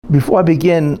Before I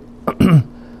begin,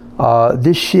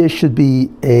 this year should be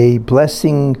a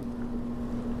blessing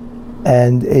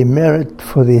and a merit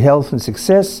for the health and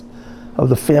success of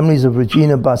the families of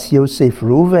Regina Bas Yosef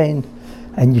Reuven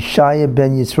and Yeshaya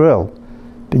ben Yisrael,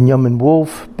 Benjamin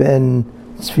Wolf, Ben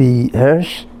Tzvi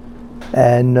Hirsch,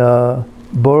 and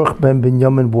Baruch ben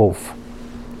Benjamin Wolf.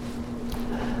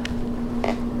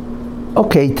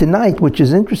 Okay, tonight, which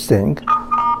is interesting,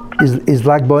 is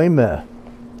Lag Baomer.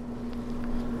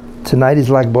 Tonight is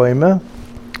Lag Baomer.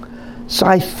 So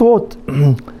I thought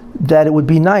that it would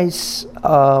be nice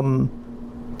to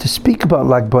speak about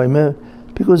Lag Baomer,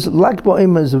 because Lag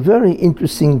Baomer is a very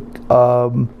interesting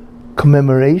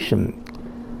commemoration.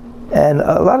 And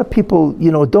a lot of people,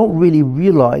 don't really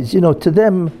realize, to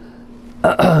them,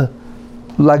 Lag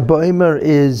Baomer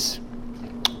is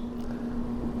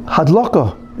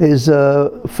Hadlaka, is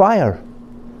fire,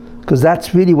 because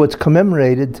that's really what's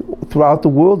commemorated throughout the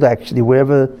world, actually,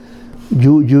 wherever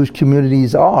Jewish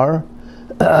communities are.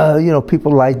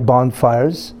 People light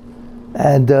bonfires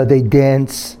and they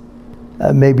dance.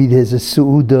 Maybe there's a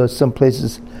su'uda. Some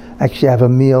places actually have a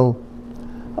meal.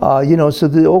 So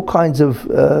there are all kinds of,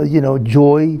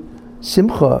 joy,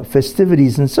 simcha,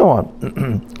 festivities, and so on.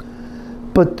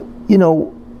 But,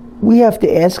 we have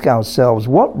to ask ourselves,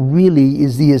 what really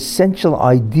is the essential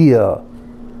idea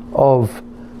of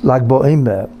Lag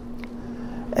Baomer?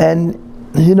 And,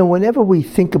 whenever we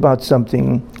think about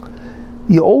something,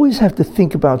 you always have to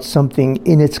think about something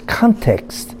in its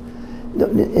context.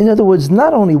 In other words,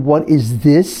 not only what is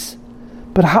this,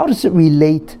 but how does it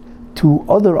relate to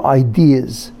other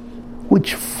ideas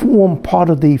which form part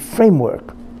of the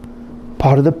framework,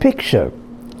 part of the picture.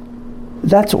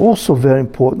 That's also very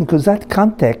important, because that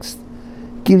context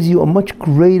gives you a much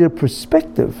greater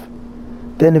perspective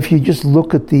than if you just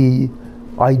look at the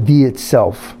idea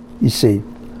itself, you see.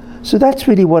 So that's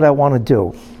really what I want to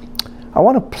do. I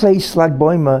want to place Lag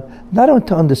Baomer not only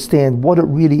to understand what it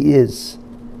really is,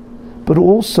 but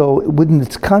also within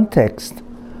its context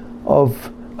of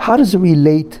how does it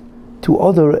relate to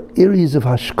other areas of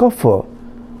Hashkafa,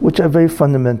 which are very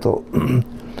fundamental.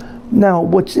 Now,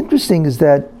 what's interesting is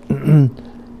that,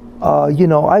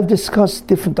 I've discussed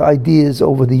different ideas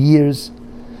over the years.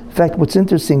 In fact, what's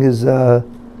interesting is, first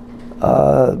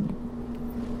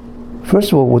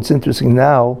of all, what's interesting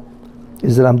now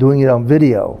is that I'm doing it on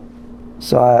video.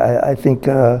 So I think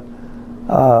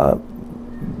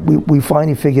we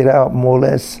finally figured out more or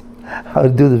less how to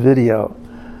do the video.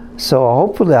 So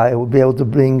hopefully I will be able to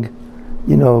bring,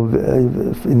 in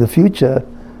the future,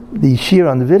 the Shiur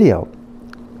on the video.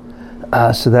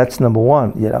 So that's number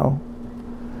one,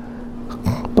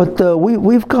 But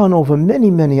we've gone over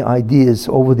many ideas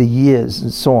over the years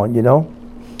and so on,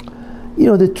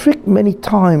 The trick many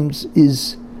times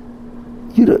is,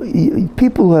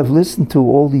 people who have listened to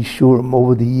all these shurim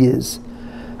over the years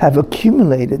have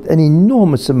accumulated an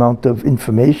enormous amount of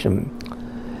information.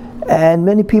 And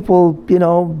many people, they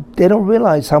don't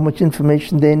realize how much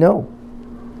information they know.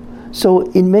 So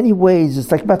in many ways,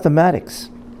 it's like mathematics.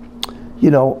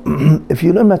 If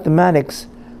you learn mathematics,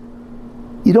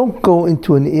 you don't go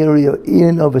into an area in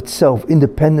and of itself,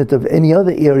 independent of any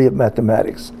other area of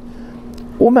mathematics.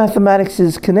 All mathematics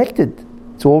is connected.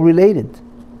 It's all related.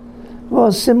 Well,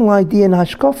 a similar idea in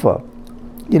Hashkafa.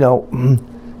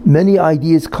 Many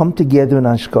ideas come together in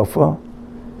Hashkafa,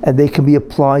 and they can be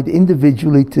applied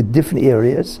individually to different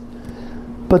areas,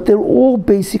 but they're all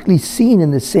basically seen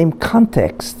in the same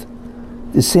context,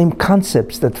 the same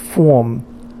concepts that form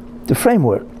the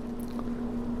framework.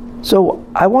 So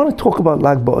I want to talk about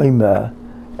Lag Baomer,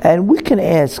 and we can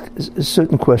ask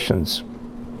certain questions.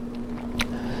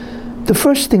 The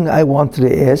first thing I wanted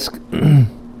to ask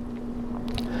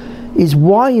is,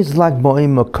 why is Lag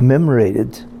Baomer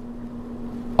commemorated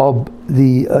of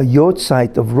the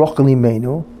Yortzeit of Rochel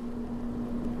Imenu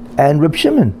and Reb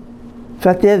Shimon? In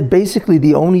fact, they're basically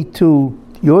the only two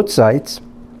Yortzeits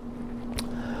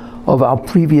of our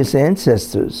previous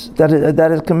ancestors that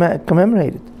is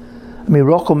commemorated. I mean,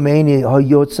 Rochel Imenu, her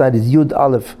Yortzeit is Yud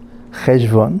Aleph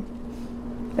Cheshvan,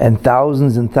 and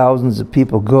thousands of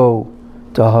people go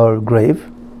to her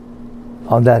grave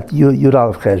on that Yud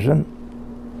Aleph Cheshvan.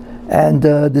 And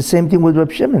the same thing with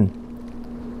Reb Shimon.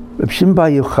 Reb Shimon Bar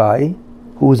Yochai,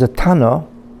 who was a Tana,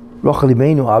 Rochel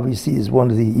Imenu obviously is one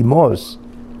of the Imors,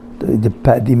 the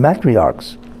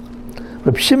matriarchs.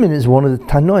 Reb Shimon is one of the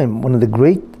Tanoim, one of the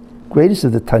greatest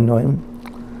of the Tanoim,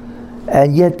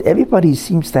 and yet everybody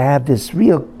seems to have this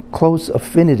real close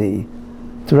affinity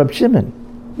to Reb Shimon.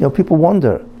 People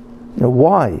wonder,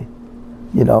 why?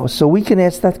 So we can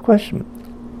ask that question.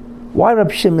 Why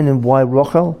Reb Shimon and why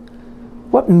Rochel?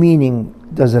 What meaning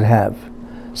does it have?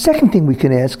 Second thing we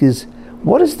can ask is,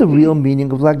 what is the real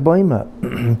meaning of Lag Baomer?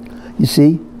 You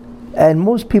see? And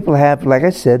most people have, like I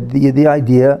said, the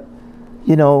idea,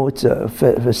 it's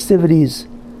festivities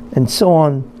and so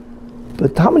on.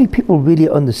 But how many people really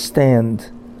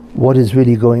understand what is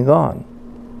really going on?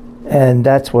 And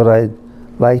that's what I'd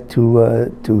like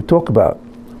to talk about.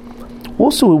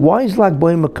 Also, why is Lag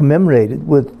Baomer commemorated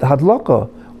with Hadlaka,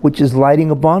 which is lighting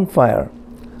a bonfire?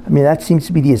 I mean, that seems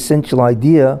to be the essential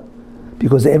idea,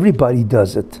 because everybody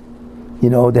does it.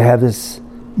 They have this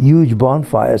huge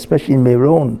bonfire, especially in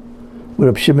Meron, where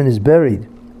Reb Shimon is buried.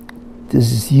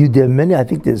 There are many, I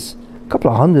think there's a couple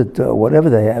of hundred, whatever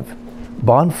they have,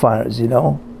 bonfires,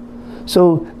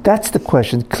 So that's the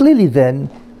question. Clearly then,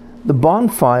 the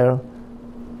bonfire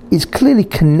is clearly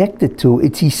connected to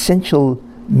its essential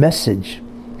message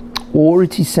or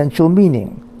its essential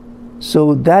meaning.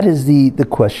 So that is the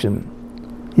question,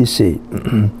 you see.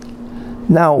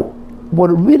 Now, what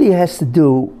it really has to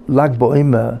do, Lag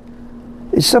Baomer,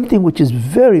 is something which is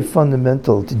very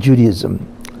fundamental to Judaism.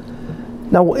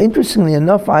 Now, interestingly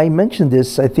enough, I mentioned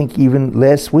this, I think, even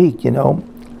last week,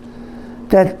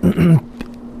 that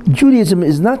Judaism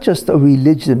is not just a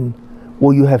religion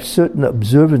where you have certain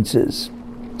observances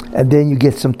and then you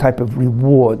get some type of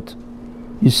reward,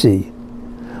 you see.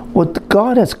 What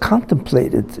God has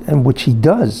contemplated, and which He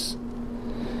does,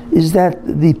 is that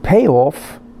the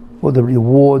payoff or the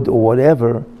reward or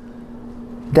whatever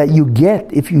that you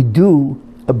get if you do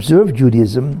observe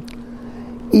Judaism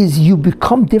is you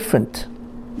become different.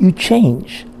 You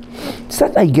change. It's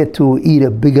not that you get to eat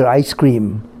a bigger ice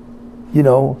cream,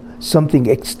 something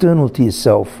external to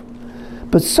yourself,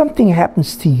 but something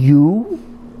happens to you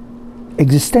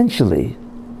existentially,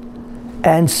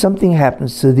 and something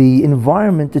happens to the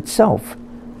environment itself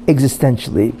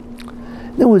existentially.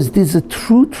 In other words, there's a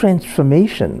true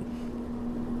transformation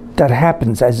that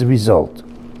happens as a result.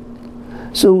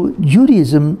 So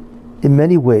Judaism, in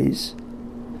many ways,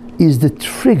 is the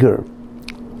trigger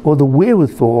or the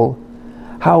wherewithal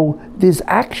how there's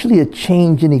actually a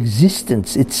change in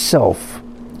existence itself.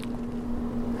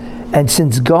 And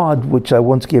since God, which I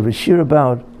once gave a shiur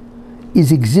about,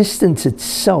 is existence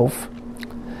itself,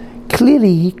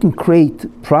 clearly He can create,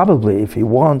 probably if He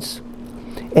wants,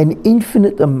 an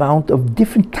infinite amount of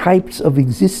different types of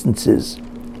existences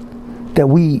that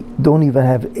we don't even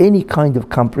have any kind of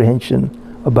comprehension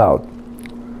about.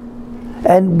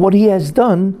 And what He has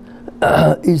done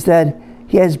is that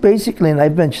He has basically, and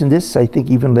I've mentioned this, I think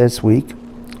even last week,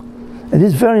 and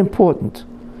it's very important,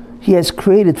 He has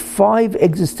created 5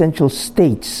 existential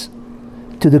states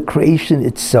to the creation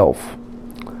itself,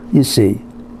 you see.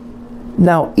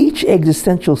 Now, each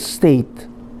existential state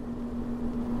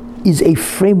is a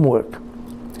framework,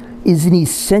 is an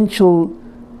essential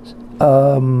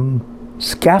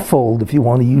scaffold, if you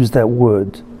want to use that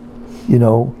word,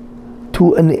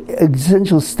 to an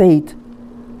existential state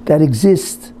that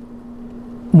exists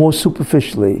more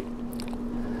superficially.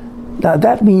 Now,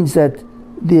 that means that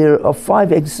there are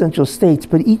 5 existential states,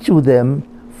 but each of them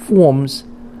forms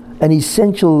an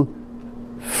essential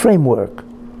framework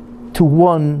to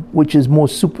one which is more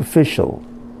superficial.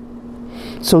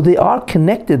 So they are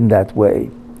connected in that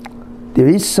way. There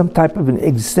is some type of an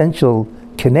existential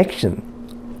connection,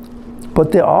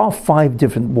 but there are 5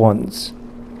 different ones,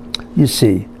 you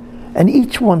see, and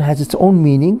each one has its own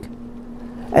meaning.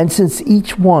 And since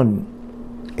each one,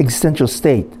 existential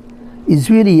state, is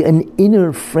really an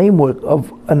inner framework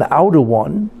of an outer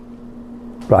one,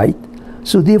 right?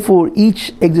 So therefore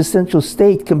each existential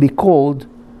state can be called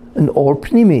an or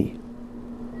pnimi.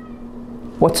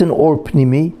 What's an or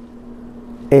pnimi?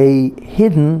 A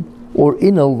hidden or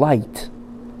inner light,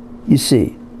 you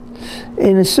see.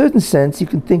 In a certain sense, you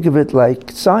can think of it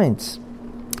like science.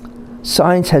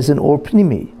 Science has an or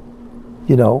pnimi,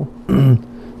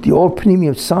 The or pnimi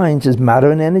of science is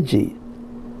matter and energy.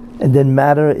 And then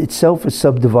matter itself is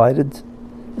subdivided,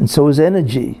 and so is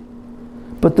energy.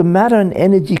 But the matter and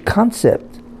energy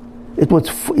concept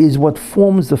is what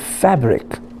forms the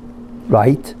fabric,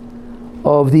 right,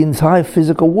 of the entire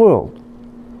physical world.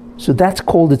 So that's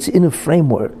called its inner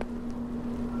framework.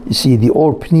 You see, the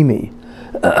or pnimi.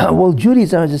 Well,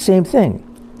 Judaism is the same thing.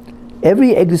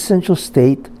 Every existential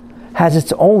state has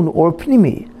its own or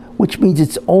pnimi, which means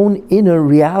its own inner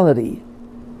reality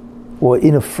or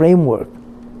inner framework,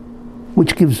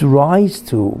 which gives rise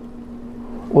to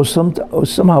or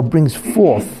somehow brings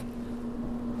forth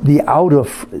the outer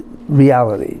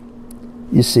reality,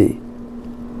 you see.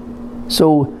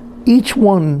 So each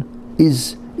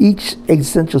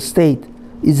existential state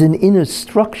is an inner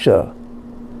structure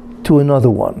to another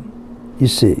one, you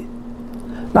see.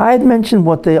 Now I had mentioned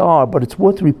what they are, but it's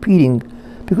worth repeating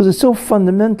because it's so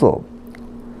fundamental.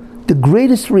 The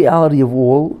greatest reality of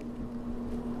all,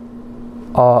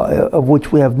 of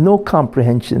which we have no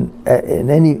comprehension in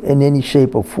any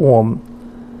shape or form,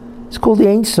 is called the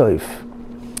Ein Sof.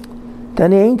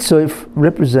 Then the Ein Sof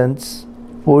represents,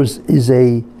 or is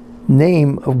a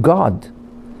name of God.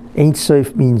 Ein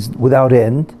Sof means without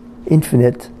end,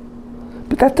 infinite,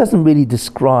 but that doesn't really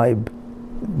describe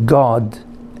God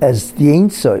as the Ein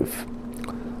Sof.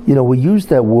 We use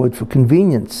that word for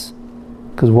convenience,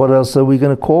 because what else are we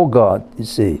going to call God, you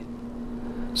see?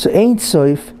 So Ein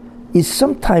Sof is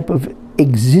some type of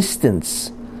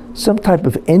existence, some type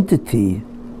of entity,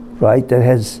 right, that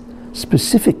has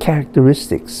specific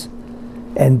characteristics,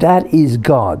 and that is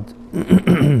God.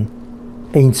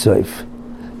 Ein Sof.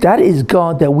 That is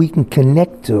God that we can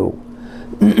connect to,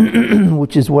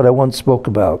 which is what I once spoke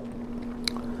about.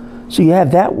 So you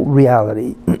have that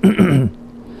reality.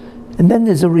 And then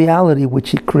there's a reality which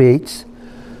he creates,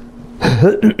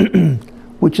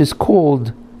 which is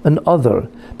called an other.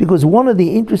 Because one of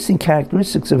the interesting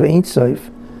characteristics of Ein Sof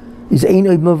is Ein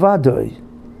Od Milvado,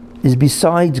 is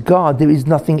besides God there is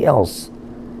nothing else.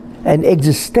 And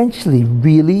existentially,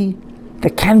 really, there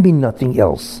can be nothing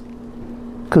else.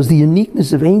 Because the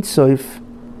uniqueness of Ein Sof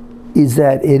is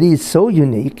that it is so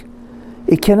unique,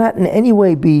 it cannot in any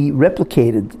way be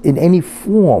replicated in any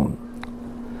form.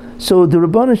 So the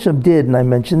Rabbi Shem did, and I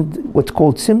mentioned what's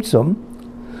called Tzimtzum,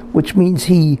 which means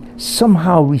he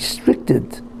somehow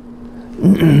restricted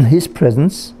his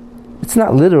presence. It's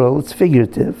not literal, it's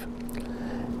figurative.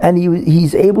 And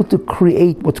he's able to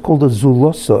create what's called a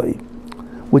Zulosoi,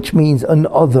 which means an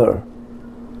other.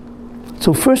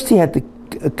 So first he had to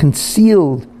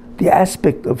conceal the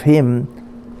aspect of him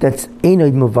that's Ein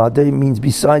Od Milvado, means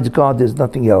besides God there's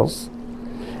nothing else.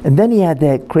 And then he had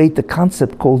to create the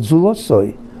concept called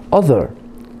Zulosoi, other.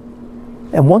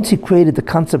 And once he created the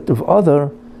concept of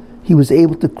other, he was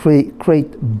able to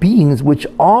create beings which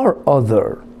are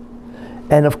other.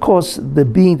 And of course, the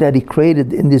being that he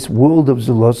created in this world of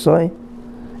Zulosoi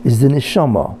is the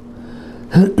Neshama.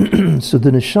 So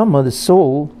the Neshama, the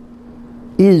soul,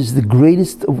 is the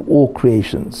greatest of all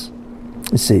creations.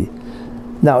 You see.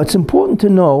 Now, it's important to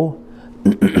know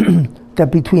that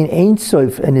between Ein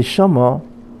Sof and Neshama,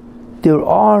 there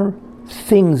are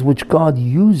things which God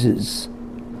uses.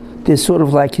 They're sort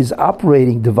of like his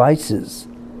operating devices.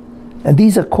 And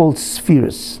these are called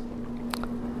spheres.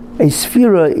 A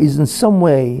sphera is in some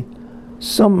way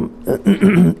some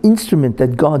instrument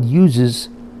that God uses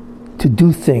to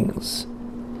do things.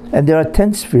 And there are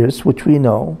 10 spheres, which we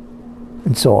know,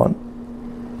 and so on.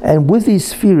 And with these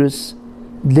spheres,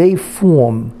 they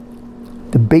form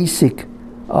the basic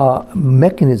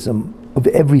mechanism of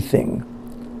everything.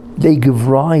 They give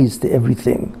rise to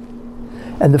everything.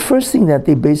 And the first thing that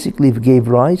they basically gave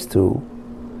rise to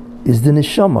is the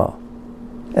Neshama.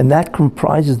 And that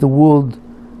comprises the world,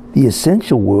 the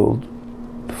essential world,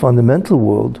 the fundamental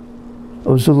world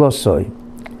of Zulosoi.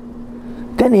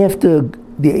 Then after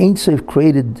the Ein Sof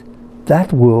created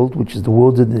that world, which is the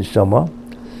world of the Neshama,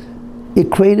 it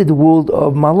created the world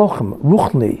of Malachim,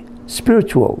 Ruchni,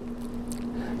 spiritual.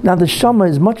 Now the Neshama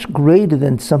is much greater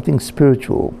than something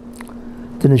spiritual.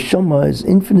 The Neshama is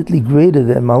infinitely greater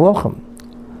than Malachim.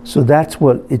 So that's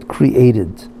what it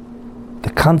created.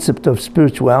 The concept of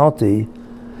spirituality.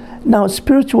 Now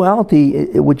spirituality,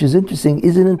 which is interesting,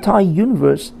 is an entire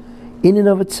universe in and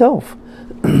of itself.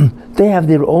 They have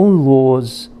their own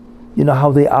laws,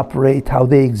 how they operate, how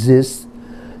they exist.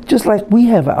 Just like we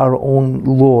have our own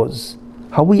laws,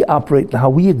 how we operate, how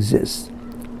we exist.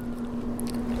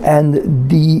 And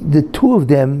the two of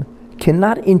them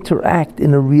cannot interact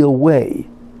in a real way.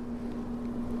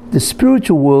 The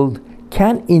spiritual world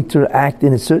can interact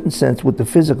in a certain sense with the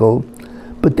physical,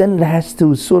 but then it has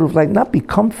to sort of like not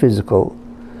become physical,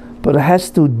 but it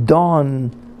has to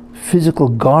don physical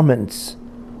garments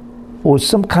or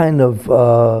some kind of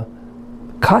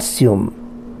costume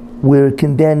where it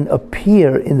can then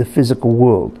appear in the physical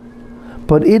world.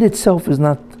 But it itself is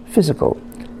not physical.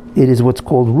 It is what's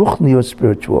called ruchni, or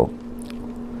spiritual.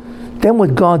 Then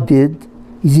what God did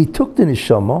is he took the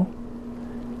neshama,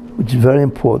 which is very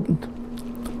important,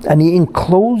 and he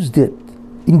enclosed it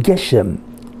in geshem,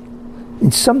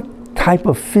 in some type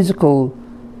of physical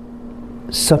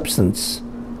substance.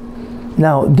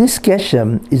 Now, this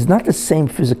geshem is not the same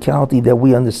physicality that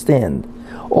we understand,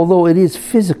 although it is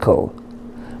physical,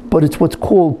 but it's what's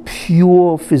called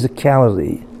pure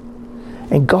physicality.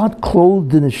 And God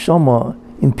clothed the neshama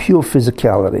in pure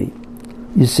physicality,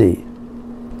 you see.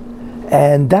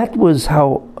 And that was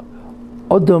how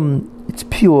Adam, it's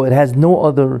pure, it has no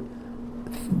other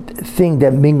thing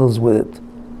that mingles with it.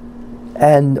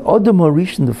 And Adam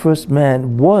HaRishon, the first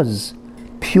man, was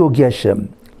pure Geshem.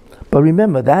 But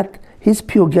remember that his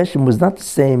pure Geshem was not the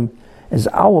same as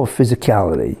our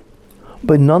physicality.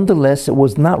 But nonetheless, it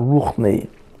was not Ruchni,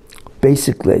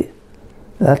 basically.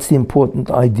 That's the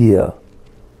important idea.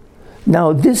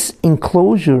 Now, this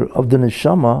enclosure of the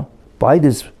neshama by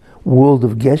this world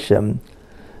of Geshem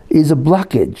is a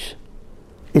blockage.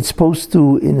 It's supposed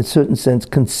to, in a certain sense,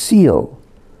 conceal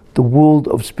the world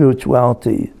of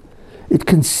spirituality. It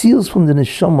conceals from the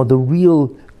neshama the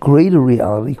real greater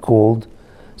reality called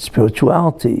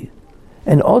spirituality.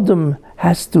 And Adam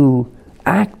has to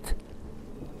act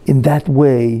in that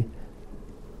way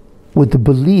with the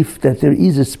belief that there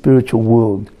is a spiritual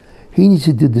world. He needs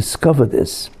to discover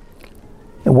this.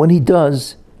 And when he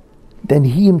does, then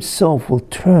he himself will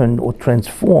turn or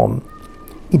transform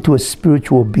into a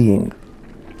spiritual being.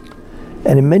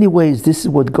 And in many ways, this is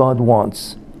what God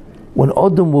wants. When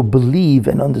Adam will believe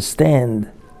and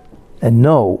understand and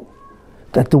know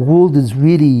that the world is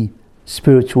really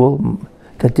spiritual,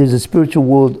 that there's a spiritual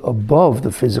world above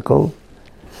the physical,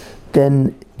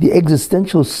 then the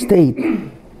existential state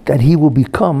that he will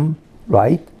become,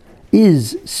 right,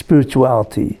 is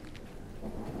spirituality.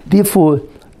 Therefore,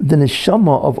 the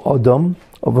neshama of Adam,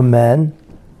 of a man,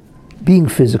 being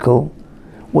physical,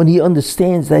 when he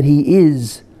understands that he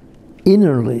is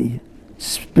innerly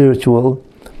spiritual,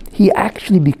 he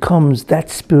actually becomes that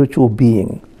spiritual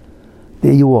being.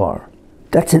 There you are.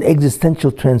 That's an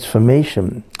existential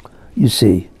transformation, you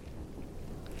see.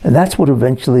 And that's what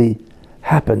eventually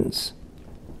happens.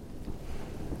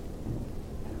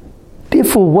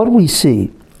 Therefore, what do we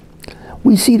see?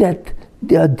 We see that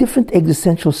there are different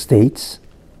existential states.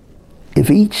 If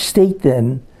each state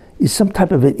then is some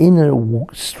type of an inner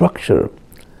structure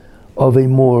of a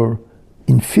more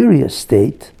inferior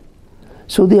state,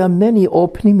 so there are many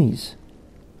opnimis.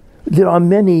 There are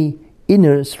many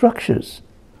inner structures.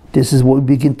 This is what we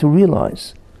begin to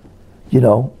realize,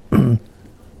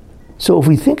 So if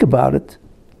we think about it,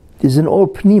 there's an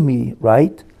opnimi,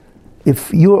 right?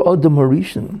 If you're Adam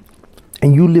HaRishon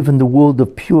and you live in the world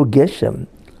of pure Geshem,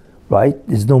 right?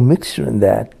 There's no mixture in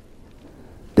that.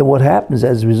 Then what happens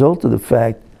as a result of the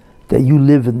fact that you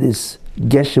live in this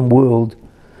Geshem world,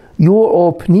 your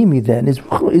opnimi then is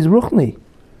Ruchni.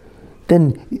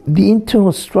 Then the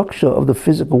internal structure of the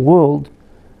physical world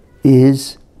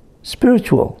is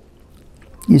spiritual,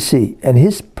 you see. And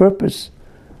his purpose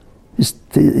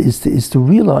is to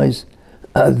realize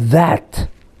that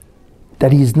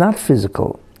he is not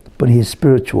physical, but he is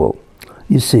spiritual,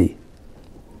 you see.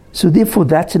 So therefore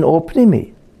that's an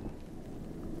opnimi.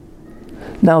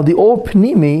 Now the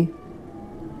opnimi,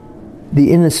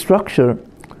 the inner structure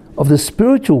of the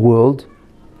spiritual world,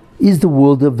 is the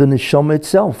world of the neshama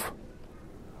itself.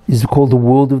 It's called the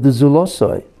world of the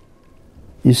zulosai,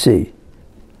 you see.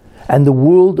 And the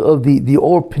world of the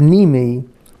opnimi,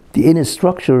 the inner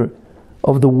structure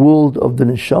of the world of the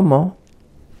neshama,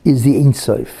 is the Ein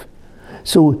Sof.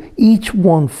 So each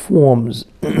one forms,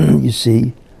 you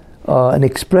see, an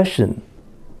expression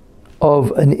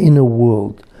of an inner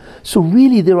world. So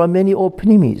really there are many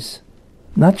opnimis,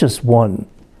 not just one,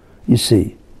 you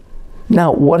see.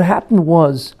 Now what happened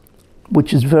was,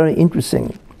 which is very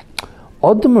interesting,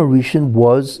 Adam HaRishon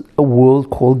was a world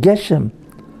called Geshem.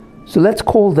 So let's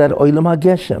call that Olam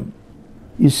HaGeshem,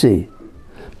 you see.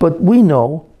 But we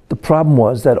know the problem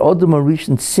was that Adam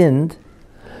HaRishon sinned,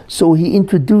 so he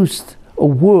introduced a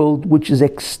world which is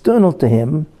external to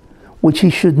him, which he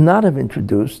should not have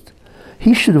introduced.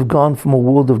 He should have gone from a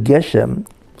world of Geshem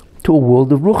to a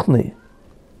world of Ruchni.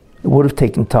 It would have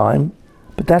taken time,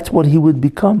 but that's what he would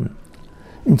become.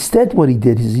 Instead, what he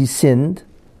did is he sinned,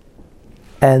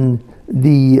 and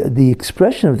the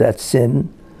expression of that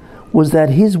sin was that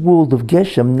his world of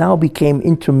Geshem now became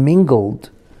intermingled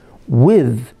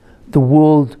with the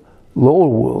world, lower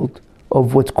world,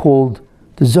 of what's called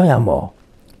the Zoyama,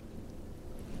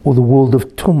 or the world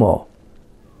of Tumah.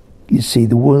 You see,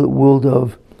 the world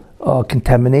of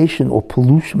contamination or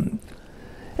pollution.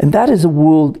 And that is a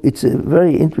world, it's a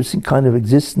very interesting kind of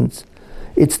existence.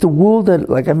 It's the world that,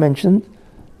 like I mentioned,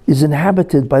 is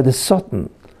inhabited by the Satan,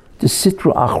 the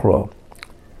Sitra Achra.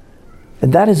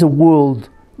 And that is a world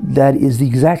that is the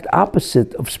exact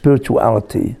opposite of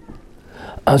spirituality.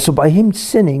 So by him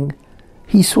sinning,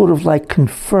 he sort of like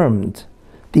confirmed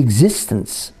the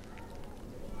existence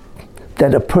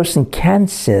that a person can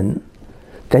sin,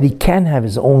 that he can have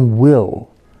his own will,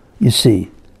 you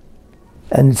see.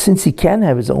 And since he can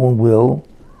have his own will,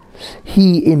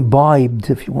 he imbibed,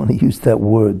 if you want to use that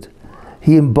word,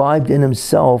 he imbibed in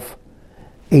himself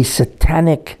a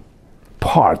satanic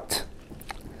part.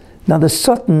 Now the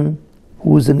Satan,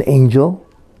 who was an angel,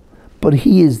 but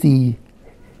he is the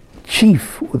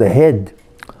chief or the head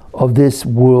of this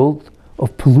world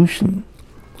of pollution,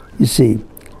 you see.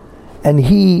 And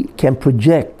he can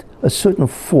project a certain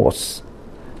force.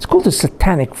 It's called a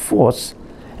satanic force,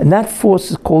 and that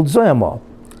force is called Zoyama.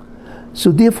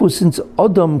 So therefore, since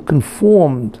Adam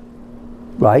conformed,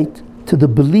 right, to the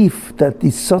belief that the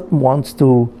Satan wants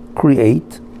to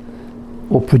create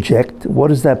or project, what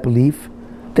is that belief?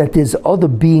 That there's other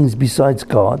beings besides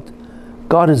God.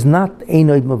 God is not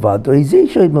Einod Mavadoi, he's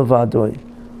Eishod Mavadoi.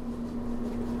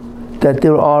 That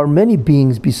there are many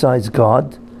beings besides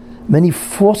God, many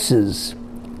forces,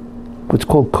 what's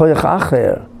called Koyach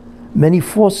Acher, many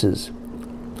forces.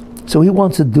 So he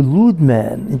wants to delude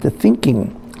man into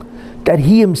thinking that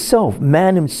he himself,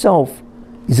 man himself,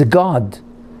 is a God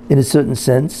in a certain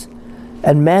sense,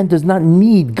 and man does not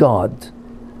need God,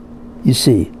 you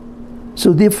see.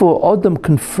 So therefore Adam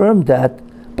confirmed that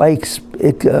by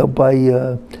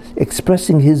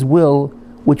expressing his will,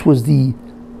 which was the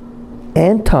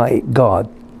anti-God,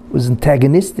 was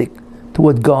antagonistic to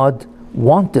what God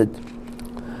wanted.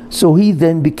 So he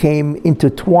then became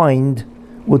intertwined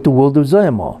with the world of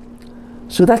Zoyama.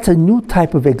 So that's a new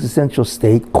type of existential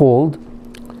state called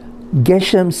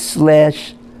Geshem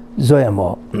 /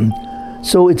 Zoyama.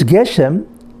 So it's Geshem,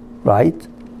 right?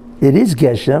 It is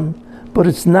Geshem, but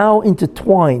it's now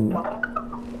intertwined.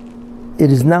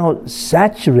 It is now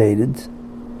saturated,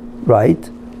 right,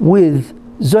 with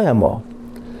Zoyama.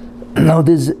 Now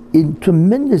there's a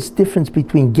tremendous difference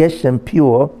between Geshem,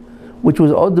 pure, which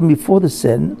was Adam before the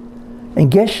sin,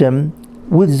 and Geshem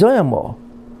with Zoyama.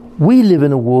 We live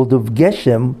in a world of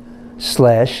Geshem /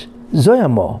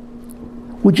 Zoyama,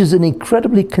 which is an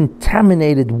incredibly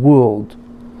contaminated world.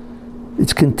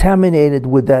 It's contaminated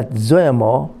with that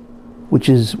Zoyama, which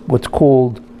is what's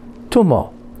called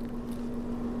Tumah.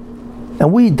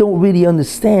 And we don't really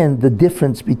understand the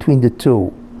difference between the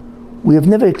two. We have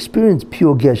never experienced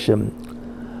pure Geshem,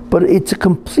 but it's a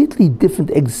completely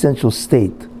different existential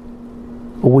state,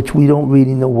 of which we don't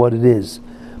really know what it is.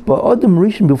 But Adam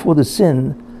Rishon, before the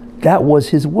sin, that was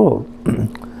his world.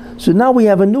 So now we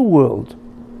have a new world,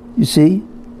 you see?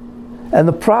 And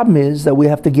the problem is that we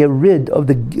have to get rid of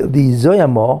the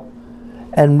Zoyama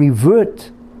and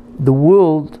revert the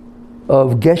world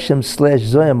of Geshem /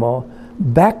 Zoyama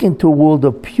back into a world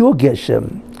of pure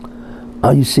Geshem.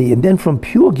 You see, and then from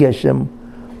pure Geshem,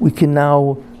 we can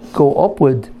now go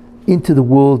upward into the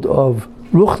world of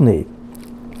Ruchni.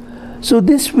 So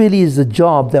this really is the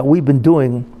job that we've been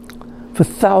doing for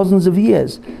thousands of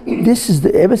years. This is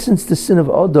ever since the sin of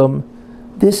Adam,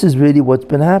 this is really what's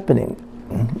been happening.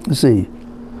 You see,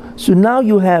 so now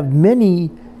you have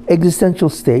many existential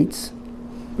states,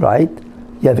 right?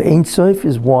 You have Ein Sof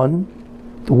is 1,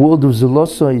 the world of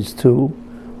Zeloso is 2,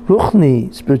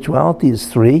 Ruchni, spirituality, is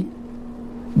 3,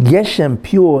 Geshem,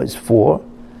 pure, is 4,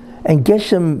 and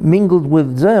Geshem mingled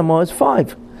with Zoyama is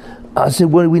 5. So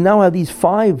we now have these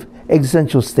 5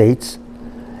 existential states,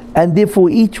 and therefore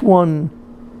each one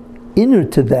inner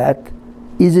to that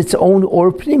is its own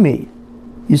or primi,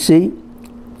 you see?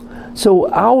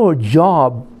 So our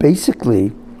job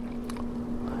basically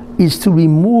is to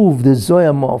remove the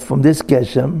Zoyama from this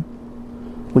Geshem,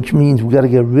 which means we've got to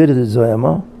get rid of the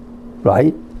Zoyama,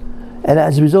 right? And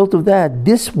as a result of that,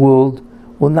 this world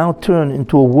will now turn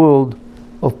into a world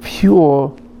of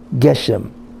pure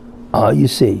Geshem, you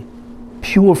see,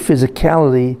 pure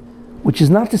physicality, which is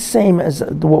not the same as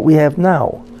what we have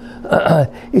now.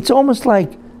 It's almost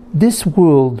like this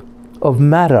world of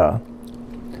matter.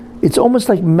 It's almost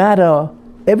like matter,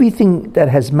 everything that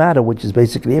has matter, which is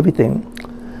basically everything,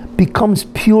 becomes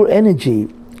pure energy.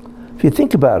 If you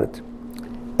think about it,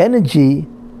 energy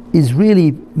is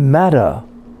really matter,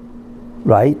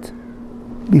 right?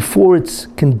 Before it's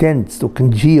condensed or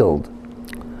congealed,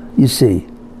 you see.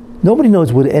 Nobody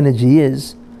knows what energy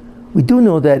is. We do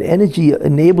know that energy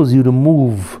enables you to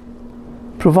move,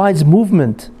 provides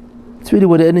movement. It's really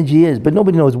what energy is, but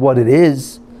nobody knows what it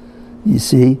is, you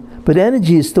see. But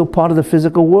energy is still part of the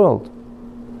physical world.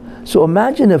 So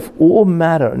imagine if all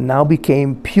matter now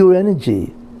became pure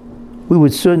energy. We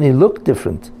would certainly look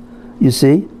different, you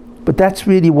see. But that's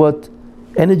really what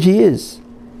energy is.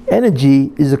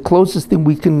 Energy is the closest thing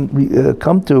we can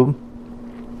come to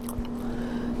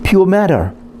pure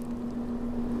matter.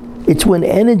 It's when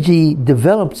energy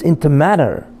develops into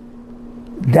matter.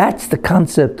 That's the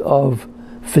concept of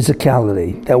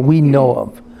physicality that we know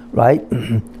of, right?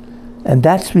 And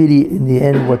that's really, in the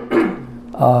end,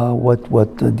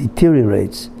 what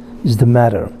deteriorates is the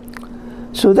matter.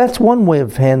 So that's one way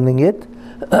of handling it,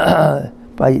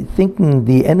 by thinking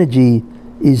the energy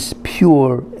is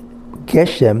pure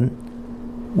Geshem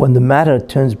when the matter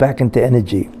turns back into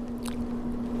energy.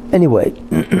 Anyway,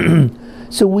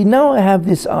 so we now have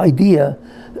this idea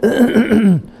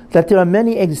that there are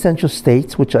many existential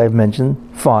states, which I've mentioned,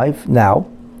 5 now.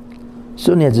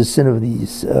 Certainly as a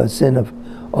sin of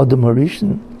Adam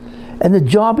Harishon. And the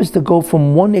job is to go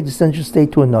from one existential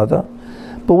state to another.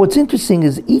 But what's interesting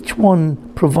is each one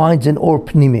provides an or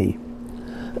pnimi.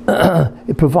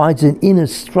 It provides an inner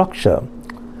structure.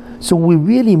 So we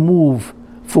really move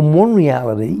from one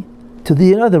reality to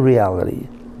the other reality.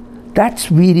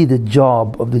 That's really the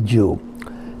job of the Jew.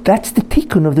 That's the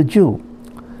tikkun of the Jew.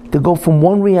 To go from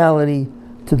one reality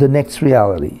to the next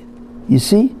reality. You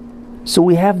see? So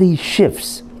we have these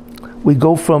shifts. We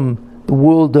go from the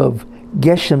world of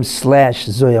Geshem /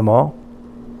 Zoyama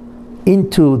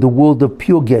into the world of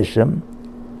pure Geshem,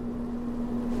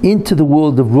 into the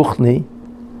world of Ruchni,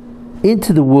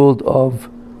 into the world of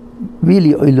really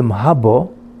Olam Haba.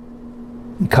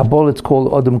 In Kabbalah it's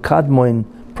called Adam Kadmoin,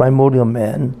 primordial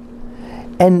man.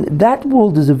 And that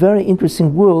world is a very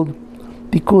interesting world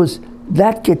because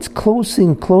that gets closer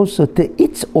and closer to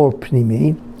its Or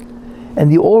Pnimi,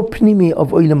 and the Or Pnimi of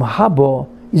Olam Haba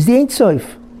is the Ein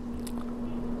Sof.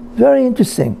 Very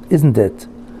interesting, isn't it?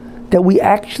 That we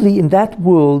actually, in that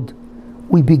world,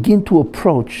 we begin to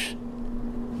approach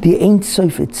the Ein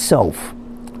Sof itself.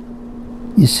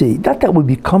 You see, not that we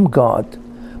become God,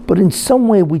 but in some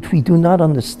way which we do not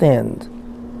understand,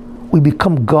 we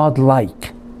become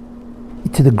God-like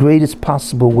to the greatest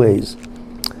possible ways.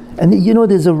 And you know,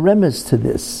 there's a remez to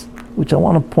this, which I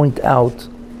want to point out.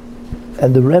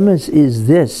 And the remez is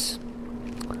this,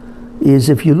 is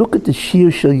if you look at the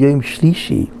Shiur Shel Yom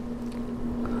Shlishi,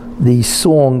 the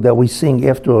song that we sing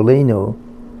after Aleinu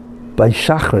by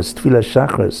Shachris, Tfilah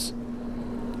Shachris,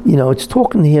 you know, it's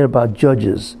talking here about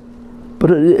judges,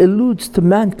 but it alludes to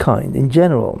mankind in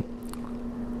general.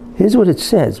 Here's what it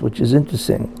says, which is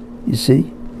interesting. You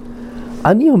see?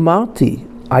 Ani Amarti,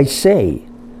 I say,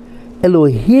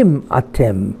 Elohim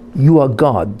atem, you are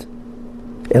God.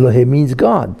 Elohim means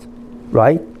God,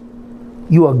 right?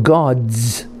 You are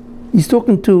gods. He's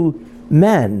talking to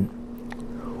man.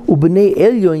 Ubnei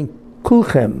Elyon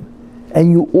kulchem,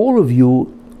 and you, all of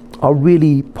you, are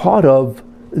really part of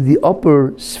the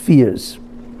upper spheres.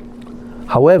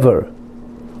 However,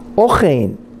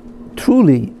 Ochein,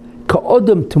 truly,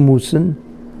 ka'odam temusen,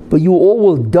 but you all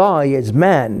will die as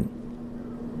man.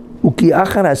 Uki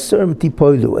achar aserm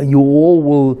tipoilu, and you all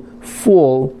will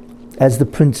fall as the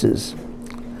princes.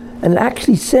 And it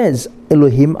actually says,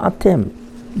 Elohim atem,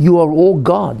 you are all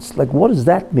gods. Like, what does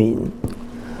that mean?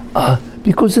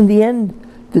 Because in the end,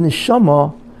 the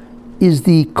neshama is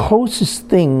the closest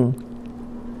thing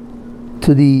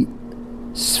to the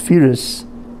spheres,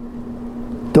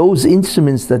 those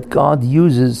instruments that God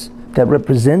uses that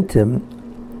represent Him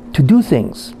to do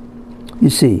things.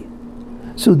 You see.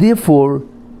 So therefore,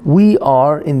 we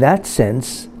are, in that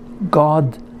sense,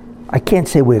 God. I can't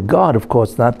say we're God, of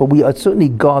course not, but we are certainly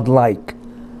God-like.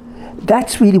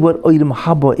 That's really what Olam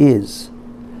Haba is.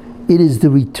 It is the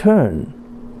return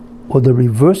or the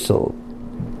reversal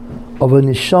of a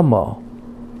neshama,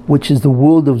 which is the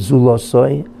world of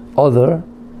Zulosoi, other,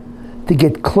 to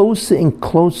get closer and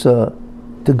closer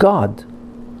to God,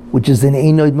 which is an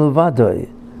Einoid Milvadoi.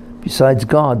 Besides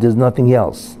God, there's nothing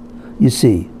else. You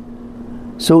see.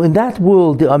 So in that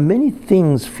world, there are many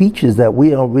things, features that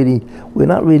we're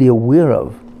not really aware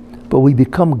of, but we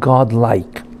become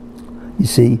God-like. You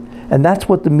see. And that's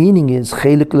what the meaning is,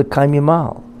 Chelik L'Kaim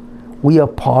Yamal. We are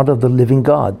part of the living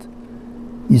God.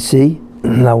 You see?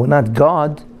 Now we're not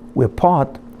God, we're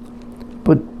part,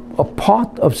 but a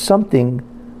part of something,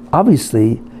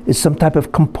 obviously, is some type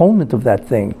of component of that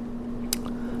thing.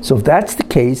 So if that's the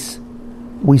case,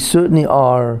 we certainly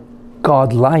are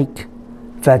God-like.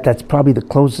 In fact, that's probably the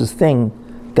closest thing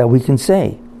that we can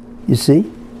say. You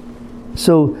see?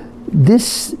 So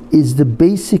this is the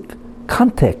basic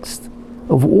context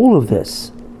of all of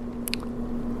this.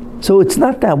 So it's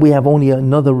not that we have only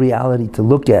another reality to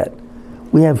look at.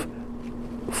 We have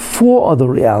 4 other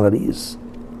realities.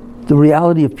 The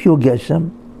reality of pure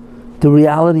Geshem, the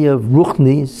reality of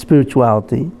Ruchni,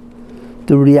 spirituality,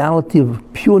 the reality of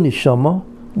pure Neshama,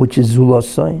 which is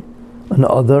Zulosai, an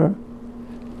other,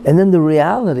 and then the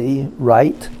reality,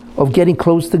 right, of getting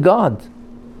close to God.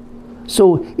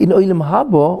 So in Olam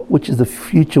Haba, which is the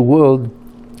future world,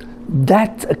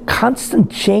 that's a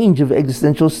constant change of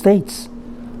existential states.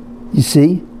 You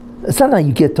see? It's not like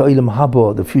you get to Olam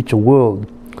Haba, the future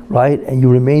world, right, and you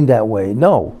remain that way.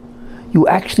 No. You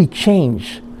actually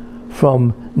change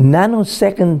from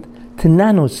nanosecond to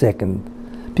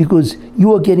nanosecond because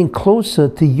you are getting closer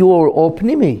to your Or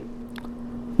Pnimi,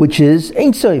 which is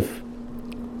Ein Sof.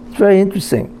 It's very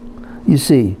interesting. You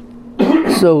see?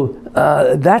 So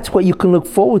That's what you can look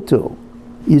forward to,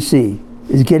 you see,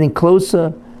 is getting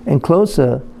closer and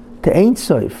closer to Ein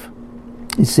Sof,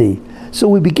 you see. So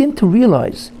we begin to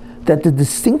realize that the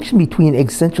distinction between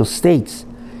existential states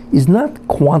is not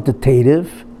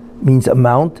quantitative, means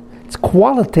amount, it's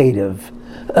qualitative.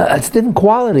 It's different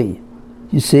quality,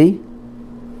 you see.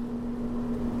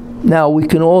 Now we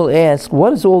can all ask,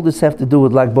 what does all this have to do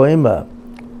with Lag Baomer?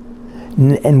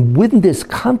 And within this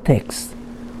context,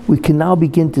 we can now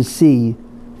begin to see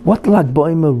what Lag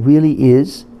Baomer really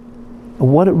is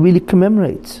and what it really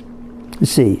commemorates, you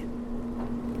see.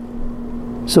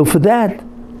 So for that,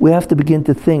 we have to begin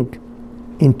to think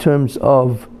in terms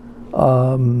of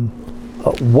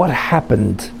what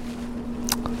happened,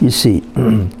 you see.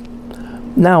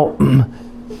 Now,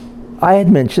 I had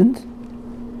mentioned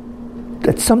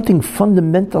that something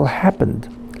fundamental happened,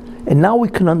 and now we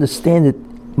can understand it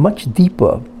much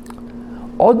deeper.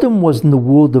 Adam was in the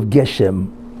world of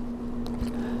Geshem,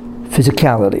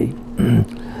 physicality.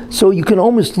 So you can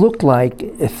almost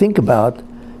think about,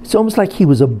 it's almost like he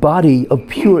was a body of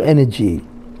pure energy.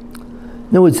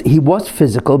 In other words, he was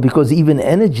physical because even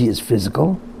energy is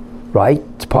physical, right?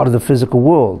 It's part of the physical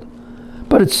world.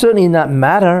 But it's certainly not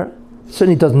matter. It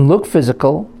certainly doesn't look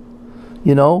physical,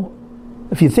 you know?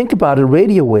 If you think about it,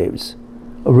 radio waves.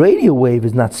 A radio wave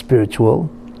is not spiritual,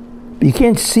 but you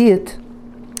can't see it,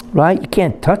 right? You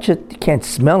can't touch it, you can't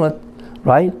smell it,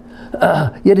 right?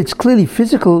 Yet it's clearly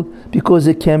physical because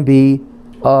it can be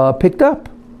picked up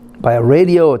by a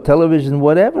radio or television,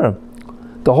 whatever.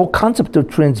 The whole concept of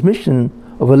transmission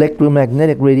of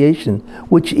electromagnetic radiation,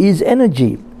 which is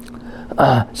energy.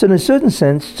 So in a certain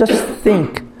sense, just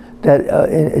think that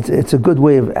it's a good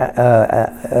way of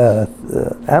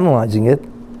analyzing it,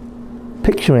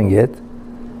 picturing it,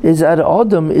 is that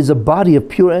Adam is a body of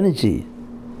pure energy.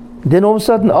 Then all of a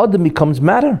sudden Adam becomes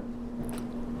matter,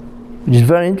 which is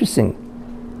very interesting.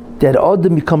 That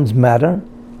Adam becomes matter,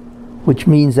 which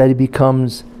means that he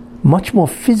becomes much more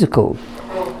physical.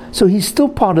 So he's still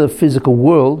part of the physical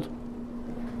world,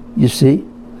 you see,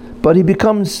 but he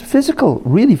becomes physical,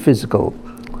 really physical,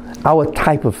 our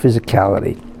type of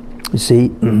physicality, you see.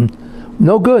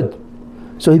 No good.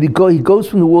 So he goes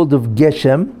from the world of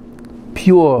Geshem,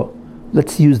 pure,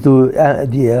 let's use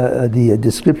the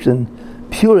description,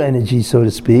 pure energy, so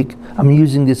to speak. I'm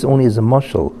using this only as a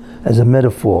mashal, as a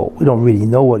metaphor. We don't really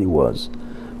know what he was,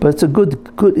 but it's a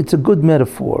good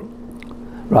metaphor,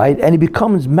 right? And he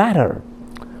becomes matter,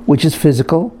 which is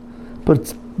physical,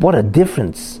 but what a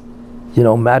difference. You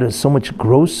know, matter is so much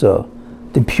grosser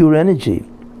than pure energy,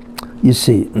 you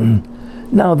see.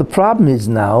 Now the problem is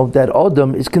now that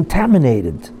Adam is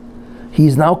contaminated.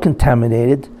 He's now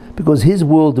contaminated because his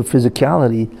world of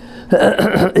physicality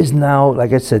is now,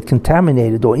 like I said,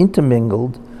 contaminated or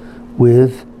intermingled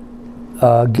with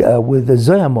the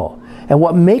Zoyamor. And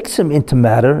what makes him into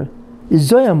matter is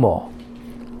Zoyamor,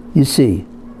 you see.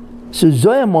 So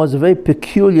Zoyamor is a very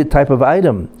peculiar type of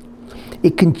item.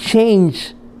 It can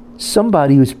change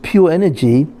somebody who's pure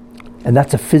energy, and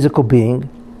that's a physical being.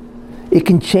 It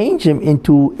can change him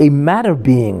into a matter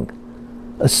being,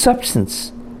 a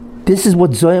substance. This is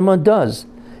what Zoyamor does,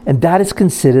 and that is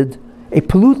considered a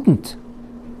pollutant,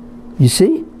 you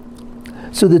see.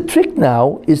 So the trick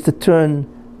now is to turn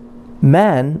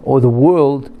man or the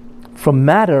world from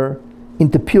matter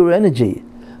into pure energy,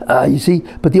 you see.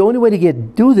 But the only way to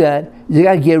do that is you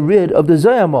got to get rid of the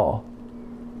Zoyamor.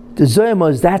 The Zoyamor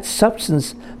is that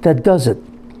substance that does it.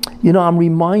 You know, I'm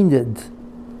reminded,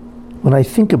 when I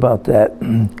think about that,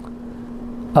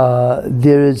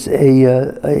 there is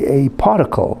a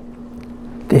particle,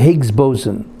 the Higgs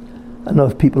boson. I don't know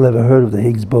if people ever heard of the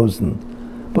Higgs boson,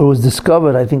 but it was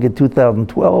discovered, I think, in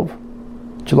 2012,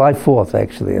 July 4th,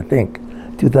 actually, I think,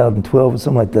 2012 or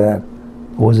something like that.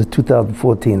 Or was it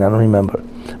 2014? I don't remember.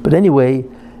 But anyway,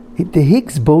 the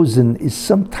Higgs boson is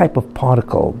some type of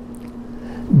particle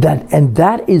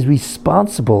that is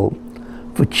responsible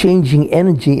for changing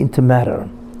energy into matter.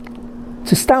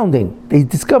 It's astounding. They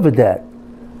discovered that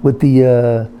with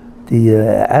the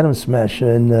atom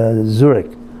smasher in Zurich,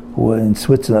 or in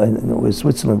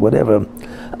Switzerland, whatever.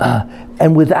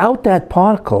 And without that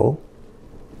particle,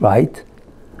 right,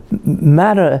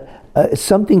 matter,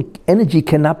 energy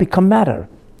cannot become matter.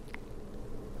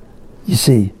 You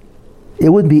see, it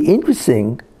would be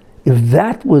interesting if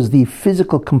that was the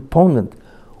physical component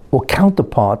or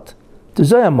counterpart to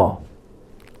Zoyamor.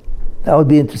 That would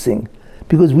be interesting,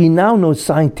 because we now know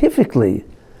scientifically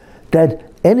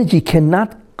that energy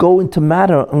cannot go into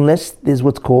matter unless there's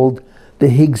what's called the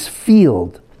Higgs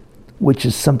field, which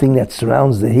is something that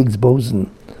surrounds the Higgs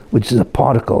boson, which is a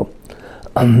particle.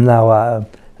 Now,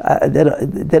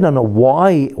 they don't know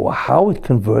why or how it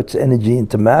converts energy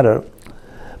into matter,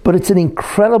 but it's an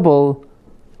incredible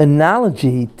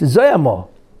analogy to Zoyama.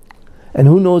 And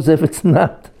who knows if it's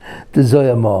not the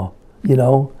Zoyama,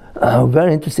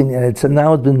 very interesting, and it's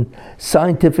now been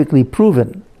scientifically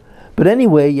proven. But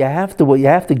anyway, you have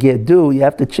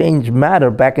to change matter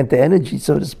back into energy,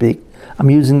 so to speak. I'm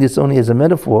using this only as a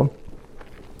metaphor.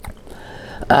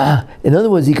 In other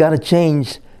words, you got to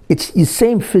change. It's the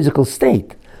same physical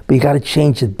state, but you got to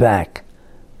change it back.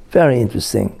 Very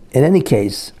interesting. In any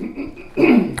case,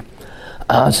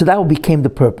 so that became the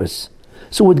purpose.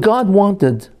 So what God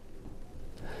wanted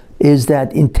is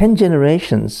that in 10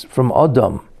 generations from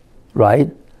Adam,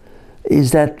 right,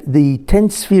 is that the 10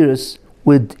 spheres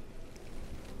would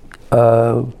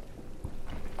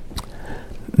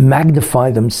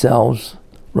magnify themselves,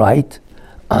 right,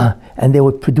 and they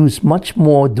would produce much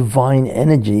more divine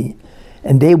energy,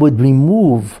 and they would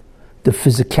remove the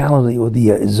physicality or the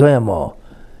Zoyama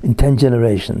in 10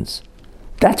 generations.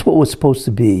 That's what was supposed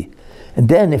to be. And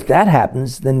then if that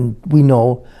happens, then we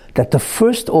know that the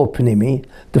first Orpanimi,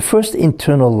 the first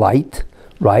internal light,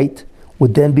 right,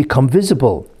 would then become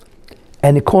visible.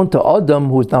 And according to Adam,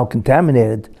 who is now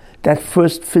contaminated, that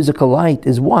first physical light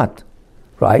is what?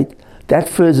 Right? That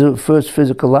first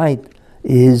physical light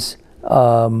is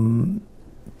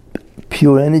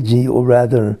pure energy, or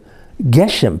rather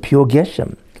Geshem, pure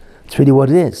Geshem. That's really what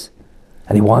it is.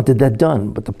 And he wanted that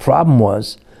done. But the problem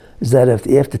is that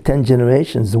after 10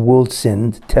 generations, the world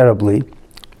sinned terribly,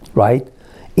 right?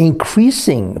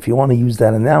 Increasing, if you want to use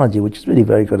that analogy, which is really a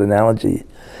very good analogy,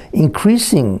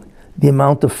 increasing the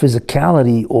amount of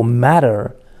physicality or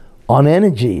matter on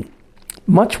energy,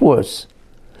 much worse.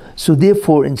 So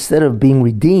therefore, instead of being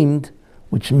redeemed,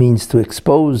 which means to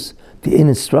expose the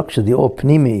inner structure, the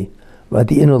Orpanimi, right,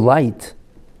 the inner light,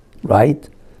 right,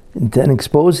 and then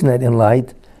exposing that inner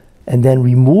light, and then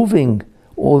removing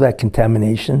all that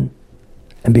contamination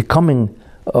and becoming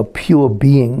a pure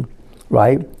being,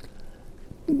 right,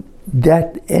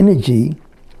 that energy,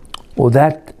 or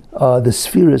that the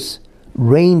spheres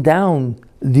rain down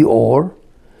the ore,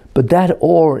 but that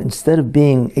ore, instead of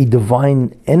being a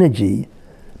divine energy,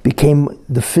 became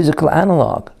the physical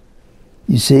analog,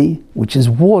 you see, which is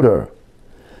water.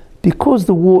 Because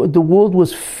the world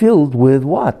was filled with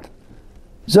what?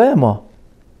 Zoyama.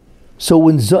 So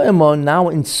when Zoyama now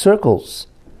encircles,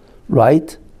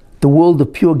 right, the world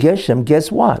of pure Geshem,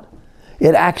 guess what?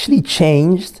 It actually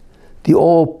changed the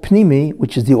Or Pnimi,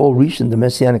 which is the Or Rishon, the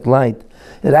Messianic light.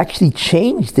 It actually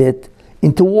changed it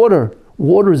into water.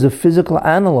 Water is a physical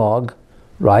analog,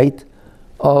 right,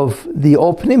 of the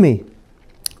Or Pnimi.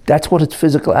 That's what its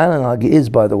physical analog is,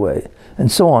 by the way,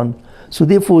 and so on. So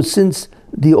therefore, since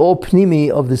the Or Pnimi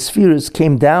of the spheres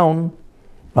came down,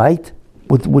 right,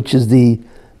 which is the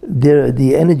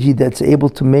energy that's able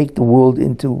to make the world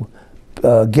into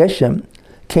Geshem,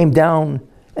 came down,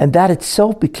 and that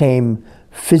itself became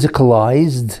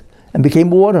physicalized and became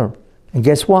water. And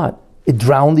guess what? It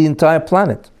drowned the entire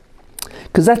planet.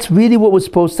 Because that's really what was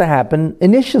supposed to happen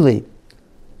initially.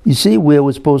 You see, where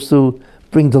we're supposed to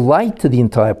bring the light to the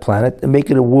entire planet and make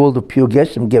it a world of pure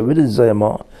Geshem, get rid of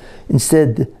Zoyama.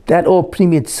 Instead, that Or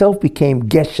Pnimi itself became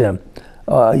Geshem,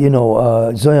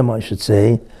 Zoyama, I should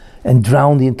say, and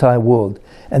drowned the entire world.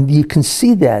 And you can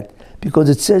see that because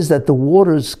it says that the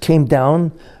waters came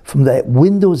down from the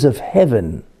windows of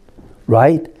heaven,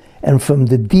 right? And from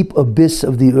the deep abyss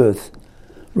of the earth,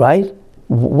 right?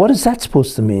 What is that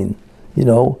supposed to mean?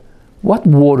 What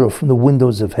water from the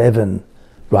windows of heaven,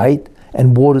 right?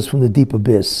 And waters from the deep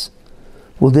abyss.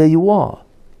 Well, there you are.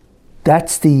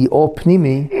 That's the Or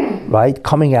Pnimi, right,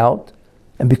 coming out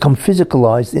and become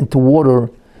physicalized into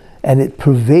water, and it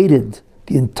pervaded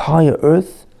the entire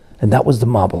earth, and that was the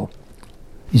Mabul.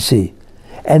 You see.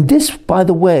 And this, by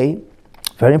the way,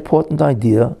 very important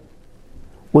idea,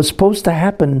 was supposed to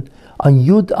happen on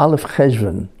Yud Aleph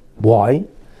Cheshvan. Why?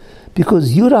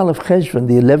 Because Yud Aleph Cheshvan,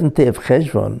 the 11th day of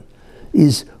Cheshvan,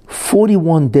 is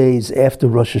 41 days after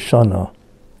Rosh Hashanah.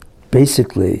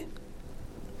 Basically,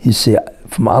 you see,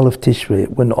 from Aleph Tishrei,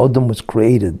 when Adam was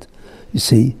created, you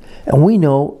see. And we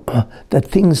know that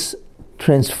things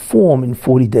transform in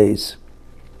 40 days.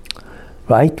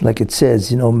 Right? Like it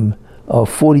says,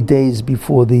 40 days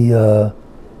before that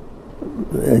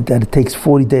it takes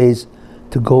 40 days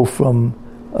to go from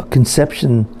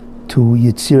conception to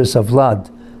Yetziras Avlad,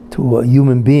 to a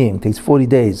human being. It takes 40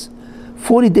 days.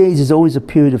 40 days is always a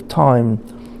period of time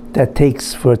that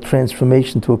takes for a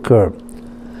transformation to occur.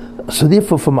 So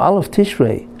therefore, from Aleph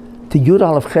Tishrei to Yud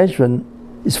Aleph Cheshvan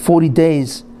is 40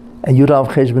 days, and Yud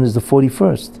Aleph Cheshvan is the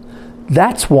 41st.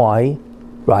 That's why,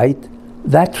 right,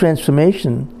 that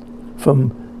transformation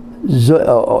from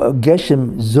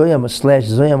Geshem Zoyama /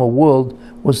 Zoyama world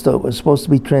was supposed to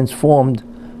be transformed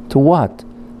to what?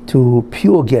 To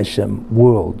pure Geshem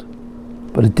world.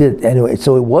 But it did anyway,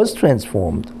 so it was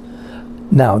transformed.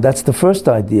 Now, that's the first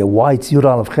idea, why it's Yud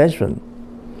Aleph Cheshvan.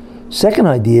 Second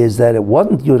idea is that it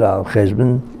wasn't Yud Aleph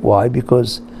Cheshvan. Why?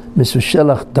 Because Mr.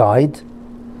 Shelach died.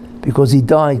 Because he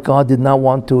died, God did not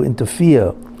want to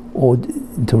interfere or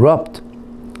interrupt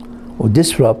or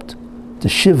disrupt the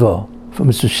Shiva for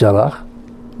Mr. Shelach,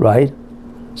 right?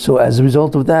 So as a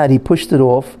result of that, he pushed it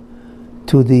off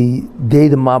to the day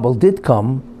the Mabul did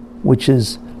come, which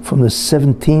is from the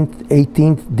 17th,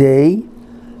 18th day.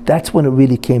 That's when it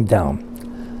really came down.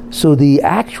 So the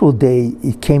actual day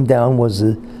it came down was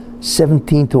the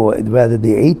 17th, or rather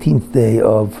the 18th day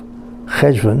of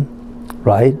Cheshvan,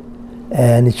 right?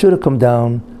 And it should have come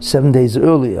down 7 days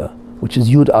earlier, which is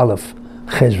Yud Aleph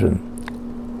Cheshvan.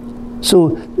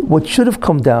 So what should have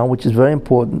come down, which is very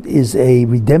important, is a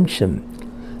redemption,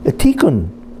 a tikkun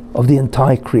of the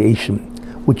entire creation,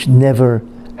 which never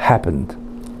happened.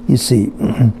 You see,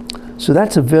 so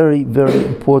that's a very, very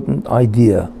important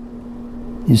idea.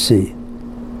 You see.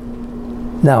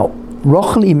 Now,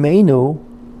 Rachel Imenu,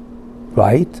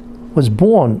 right, was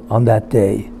born on that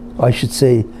day. I should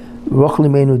say, Rachel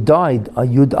Imenu died on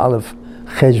Yud Aleph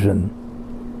Cheshvan,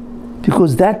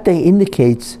 because that day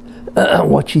indicates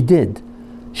what she did.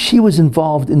 She was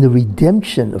involved in the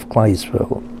redemption of Klal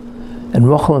Yisrael. And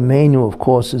Rachel Imenu, of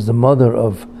course, is the mother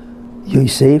of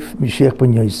Yosef, Mashiach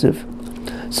ben Yosef.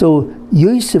 So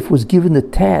Yosef was given the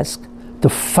task to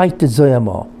fight the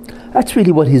Zoyama. That's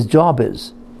really what his job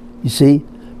is. You see,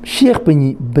 Mashiach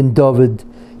ben David,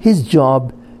 his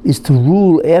job is to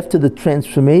rule after the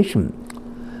transformation.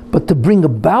 But to bring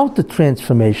about the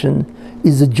transformation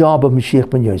is the job of Mashiach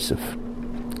ben Yosef.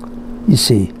 You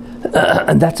see,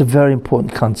 and that's a very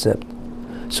important concept.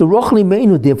 So Rachel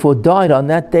Imenu therefore died on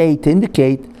that day to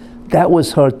indicate that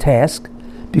was her task.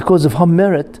 Because of her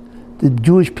merit, the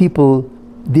Jewish people,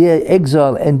 their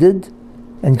exile ended,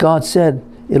 and God said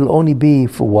it'll only be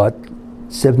for what,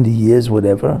 70 years,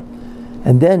 whatever,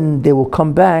 and then they will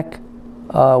come back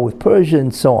with Persia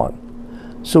and so on.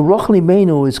 So Rachel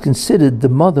Imenu is considered the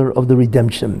mother of the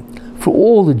redemption for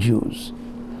all the Jews.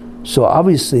 So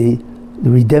obviously, the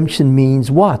redemption means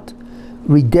what?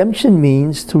 Redemption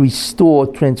means to restore,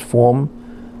 transform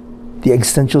the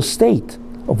existential state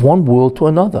of one world to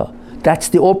another. That's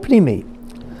the Orpnimi.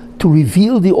 To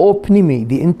reveal the Orpnimi,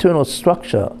 the internal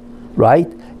structure,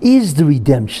 right, is the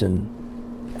redemption.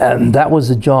 And that was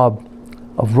the job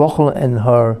of Rachel and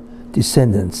her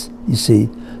descendants, you see.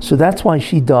 So that's why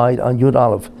she died on Yud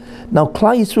Aleph. Now,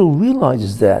 Klal Yisrael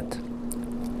realizes that.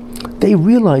 They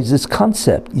realize this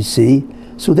concept, you see.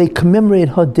 So they commemorate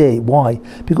her day. Why?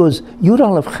 Because Yud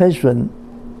Aleph Cheshvan,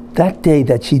 that day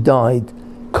that she died,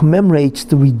 commemorates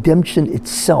the redemption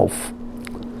itself,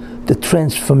 the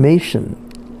transformation,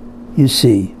 you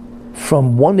see,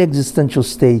 from one existential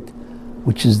state,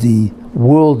 which is the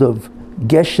world of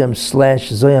Geshem /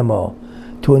 Zoyama,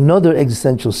 to another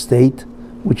existential state,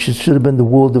 which should have been the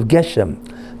world of Geshem.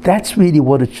 That's really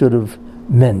what it should have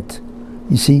meant,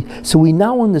 you see. So we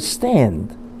now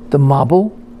understand the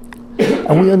Mabul,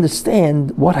 and we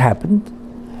understand what happened,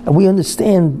 and we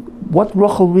understand what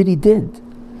Rachel really did.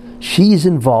 She is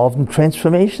involved in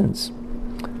transformations.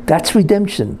 That's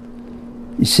redemption,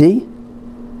 you see.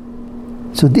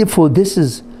 So therefore, this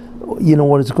is,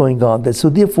 what is going on. So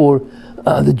therefore,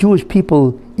 the Jewish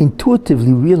people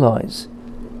intuitively realize,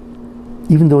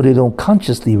 even though they don't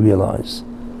consciously realize,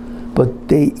 but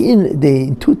they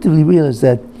intuitively realize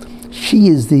that she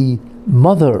is the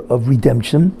mother of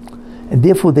redemption, and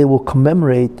therefore they will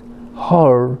commemorate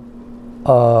her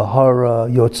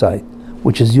Yortzeit,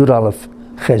 which is Yud Aleph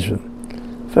Cheshvan.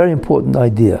 Very important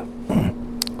idea.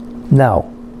 Now,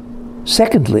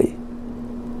 secondly,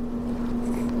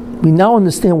 we now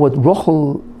understand what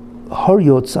Rachel, her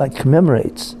Yortzeit,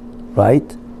 commemorates,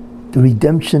 right? The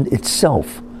redemption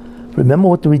itself. Remember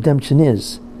what the redemption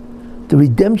is. The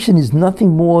redemption is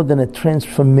nothing more than a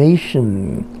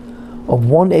transformation of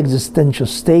one existential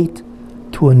state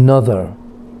to another,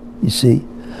 you see.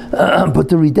 But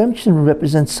the redemption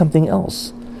represents something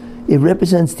else. It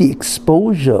represents the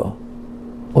exposure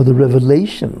or the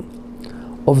revelation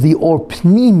of the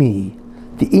Orpnimi,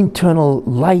 the internal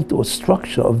light or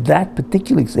structure of that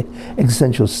particular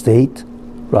existential state,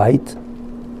 right?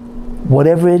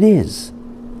 Whatever it is,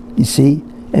 you see.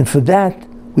 And for that,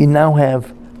 we now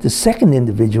have the second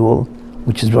individual,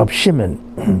 which is Rabbi Shimon.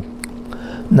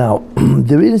 Now,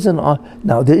 there is an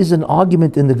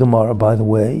argument in the Gemara, by the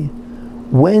way.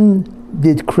 When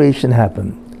did creation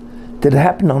happen? Did it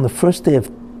happen on the first day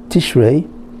of Tishrei?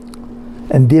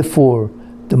 and therefore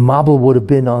the Mabul would have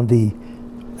been on the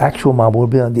actual Mabul would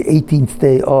have been on the 18th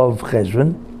day of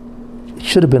Cheshvan. It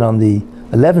should have been on the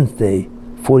 11th day,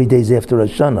 40 days after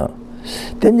Rosh Hashanah.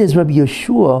 Then there's Rabbi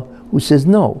Yeshua who says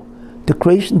no, the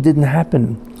creation didn't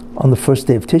happen on the first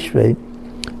day of Tishrei.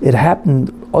 It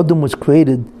happened, Adam was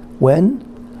created when?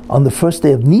 On the first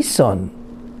day of Nisan.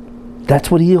 That's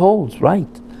what he holds,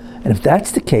 right? And if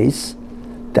that's the case,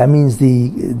 that means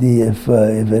if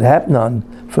it happened on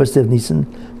first day of Nisan,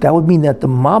 that would mean that the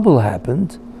Mabul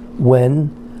happened when?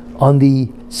 On the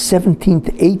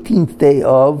 17th, 18th day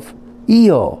of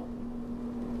Iyar.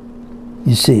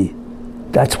 You see,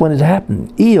 that's when it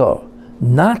happened. Iyar,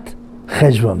 not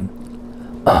Cheshvan.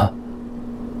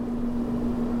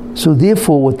 So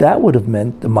therefore, what that would have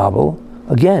meant, the Mabul,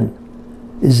 again,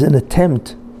 is an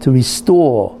attempt to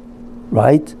restore,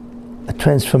 right, a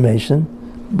transformation,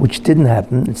 which didn't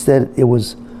happen. Instead,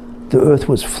 the earth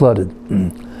was flooded.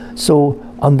 So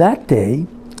on that day,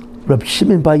 Rabbi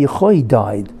Shimon Bar Yochai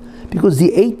died, because the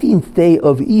 18th day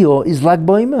of Iyar is Lag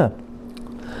Baomer.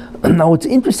 Now, what's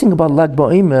interesting about Lag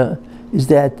Baomer is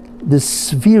that the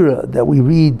Svira that we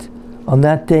read on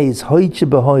that day is Hoid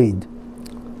Shebehoid.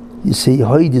 You see,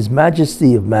 Hoid is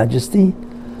majesty of majesty.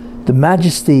 The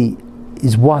majesty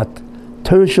is what?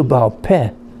 Torah Sheba'al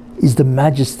Peh is the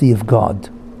majesty of God,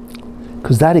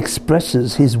 because that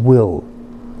expresses His will.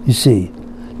 You see,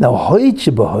 now Hoid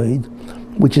Shebehoid,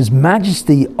 which is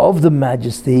majesty of the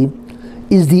majesty,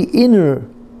 is the inner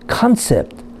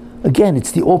concept. Again,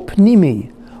 it's the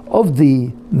opnimi of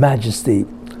the majesty.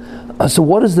 So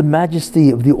what is the majesty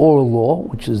of the oral law,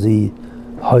 which is the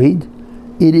Hoid?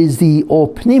 It is the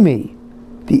opnimi,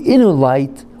 the inner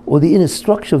light or the inner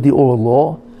structure of the oral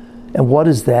law. And what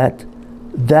is that?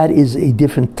 That is a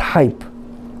different type,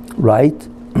 right,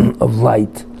 of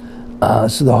light.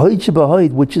 So the Hoid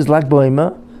Shebehoid, which is Lag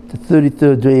Baomer, the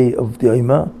 33rd day of the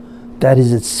Omer, that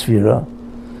is its Sphira.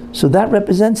 So that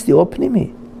represents the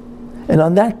Opnimi. And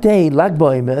on that day, Lag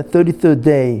Baomer, 33rd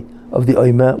day of the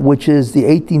Omer, which is the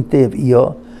 18th day of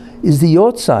Iyar, is the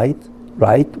Yortzeit,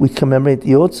 right? We commemorate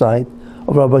the Yortzeit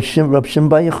of Rabbi Shimon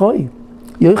Bar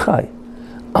Yochai.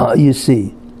 You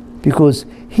see, because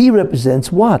he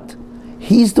represents what?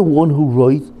 He's the one who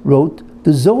wrote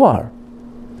the Zohar.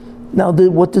 Now,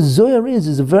 what the Zohar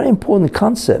is a very important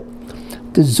concept.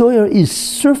 The Zohar is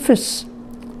surface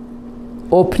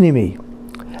opnimi.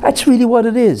 That's really what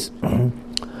it is.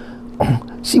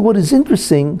 See, what is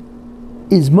interesting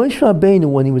is Moshe Rabbeinu,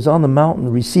 when he was on the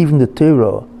mountain receiving the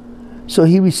Torah, so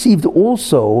he received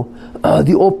also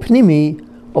the opnimi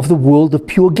of the world of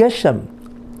pure Geshem,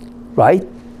 right?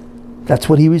 That's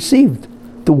what he received,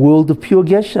 the world of pure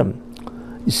Geshem.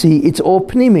 You see, it's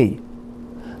opnimi.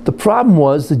 The problem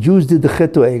was the Jews did the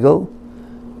Chet Egel,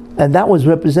 and that was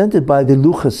represented by the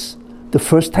Luchas, the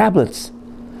first tablets.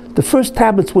 The first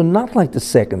tablets were not like the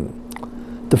second.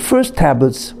 The first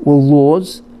tablets were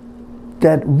laws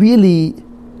that really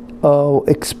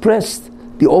expressed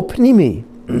the opnimi.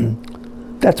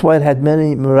 That's why it had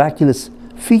many miraculous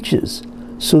features.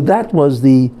 So that was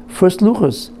the first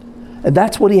Luchas, and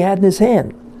that's what he had in his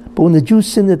hand. But when the Jews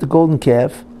sinned at the golden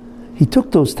calf, he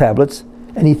took those tablets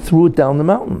and he threw it down the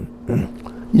mountain.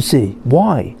 You see,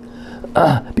 why?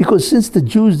 Because since the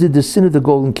Jews did the sin of the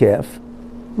golden calf,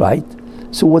 right?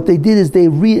 So what they did is they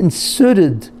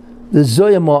reinserted the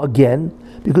Zoyama again,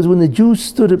 because when the Jews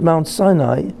stood at Mount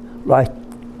Sinai, right,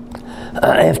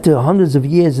 after hundreds of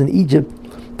years in Egypt,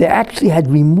 they actually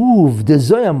had removed the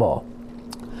Zoyama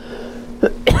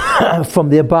from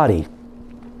their body.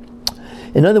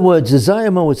 In other words, the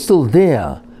Zoyama was still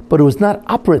there, but it was not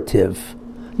operative,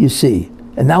 you see.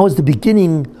 And that was the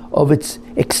beginning of its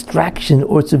extraction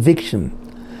or its eviction.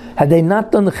 Had they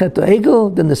not done the Chet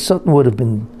Egel, then the Satan would have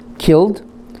been killed.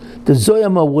 The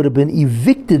Zoyama would have been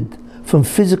evicted from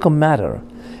physical matter,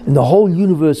 and the whole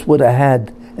universe would have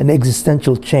had an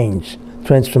existential change,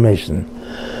 transformation.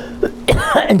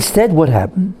 Instead, what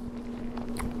happened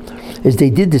is they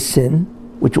did the sin,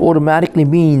 which automatically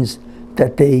means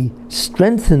that they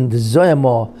strengthened the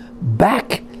Zoyama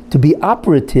back to be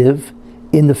operative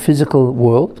in the physical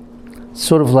world,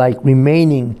 sort of like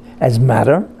remaining as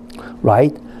matter,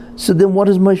 right? So then what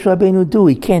does Moshe Rabbeinu do?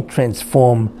 He can't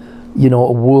transform,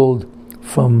 a world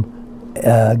from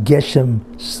Geshem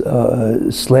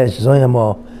slash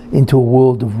Zoyama into a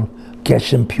world of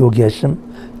Geshem, pure Geshem,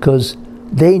 because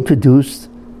they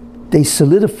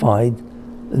solidified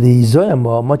the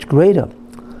Zoyama much greater.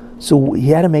 So he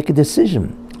had to make a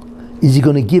decision. Is he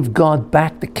going to give God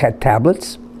back the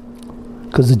tablets?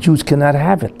 Because the Jews cannot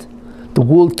have it. The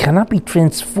world cannot be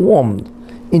transformed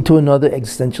into another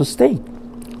existential state.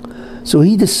 So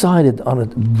he decided on a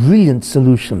brilliant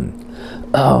solution.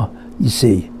 You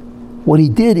see, what he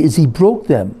did is he broke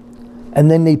them, and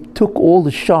then they took all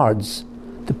the shards,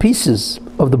 the pieces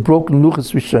of the broken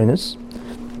Luchas Rishonos,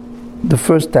 the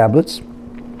first tablets,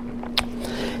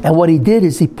 and what he did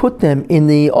is he put them in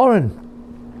the Oren,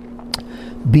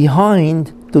 behind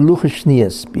the Luchas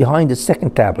Shniyas, behind the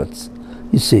second tablets.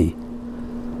 You see,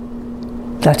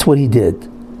 that's what he did.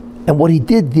 And what he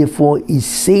did, therefore, is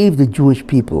save the Jewish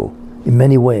people in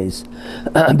many ways.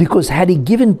 Because had he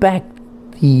given back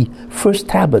the first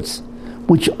tablets,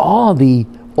 which are the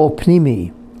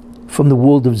Opnimi from the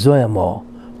world of Zoyamah,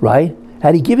 right?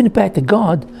 Had he given it back to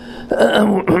God,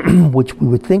 which we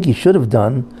would think he should have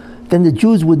done, then the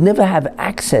Jews would never have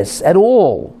access at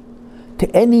all to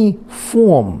any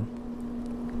form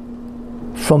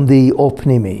from the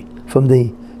Opnimi, from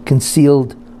the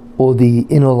concealed or the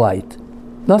inner light.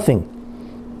 Nothing.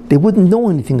 They wouldn't know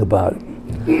anything about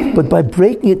it. But by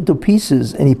breaking it into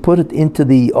pieces and he put it into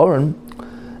the Oren,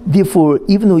 therefore,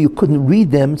 even though you couldn't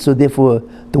read them, so therefore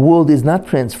the world is not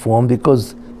transformed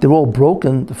because they're all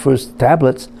broken, the first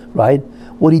tablets, right?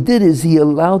 What he did is he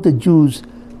allowed the Jews,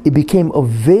 it became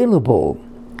available,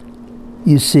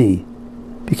 you see,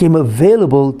 became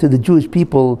available to the Jewish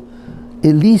people,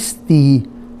 at least the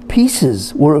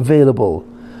pieces were available.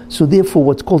 So therefore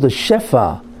what's called a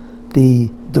shefa,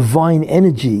 the divine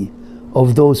energy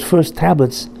of those first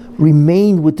tablets,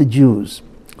 remained with the Jews.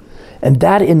 And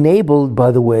that enabled,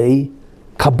 by the way,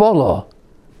 Kabbalah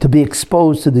to be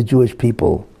exposed to the Jewish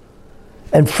people.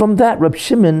 And from that, Reb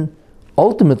Shimon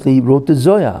ultimately wrote the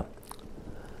Zohar.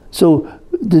 So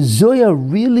the Zohar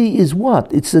really is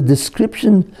what? It's a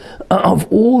description of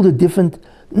all the different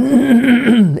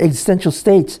existential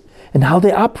states and how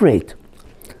they operate.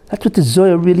 That's what the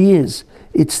Zohar really is.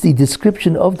 It's the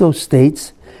description of those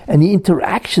states and the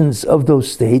interactions of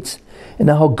those states and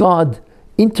how God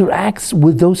interacts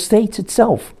with those states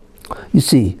itself. You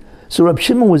see, so Reb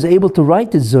Shimon was able to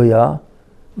write the Zohar,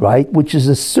 right, which is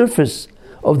the surface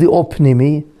of the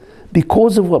Opnimi,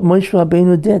 because of what Moshe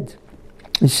Rabbeinu did.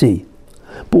 You see,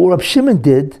 but what Reb Shimon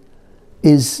did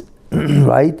is,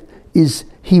 right, is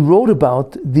he wrote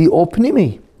about the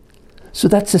Opnimi. So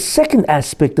that's the second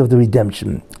aspect of the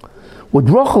redemption. What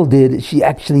Rachel did, she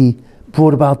actually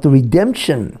brought about the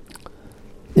redemption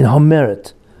in her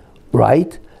merit,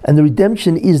 right? And the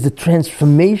redemption is the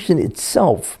transformation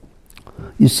itself.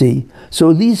 You see, so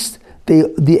at least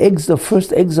the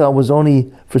first exile was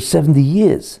only for 70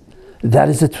 years. That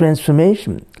is the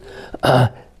transformation.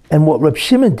 And what Reb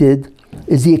Shimon did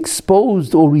is he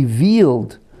exposed or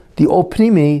revealed the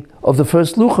Opnimi of the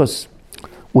first Luchos,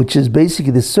 which is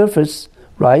basically the surface,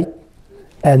 right?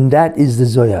 And that is the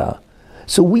Zohar.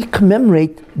 So we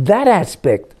commemorate that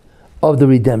aspect of the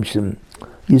redemption.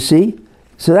 You see?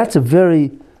 So that's a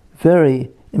very, very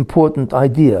important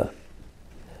idea.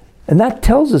 And that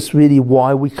tells us really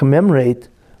why we commemorate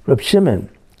Reb Shimon,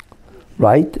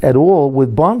 right? At all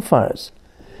with bonfires.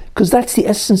 Because that's the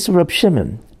essence of Reb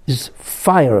Shimon, is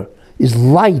fire, is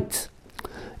light.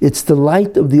 It's the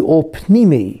light of the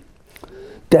Opnimi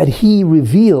that he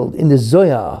revealed in the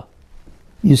Zohar,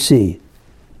 you see.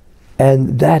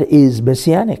 And that is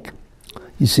messianic,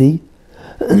 you see.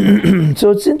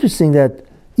 So it's interesting that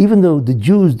even though the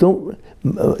Jews don't,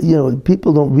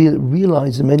 people don't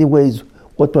realize in many ways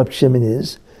what Reb Shimon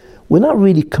is, we're not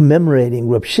really commemorating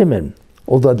Reb Shimon,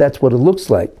 although that's what it looks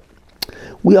like.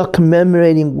 We are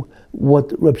commemorating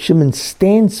what Reb Shimon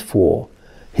stands for,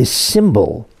 his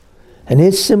symbol. And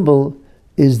his symbol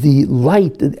is the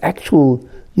light, the actual,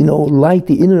 light,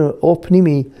 the inner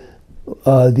Opnimi,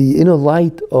 the inner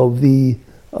light of the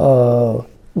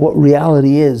what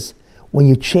reality is when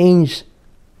you change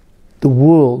the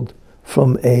world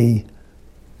from a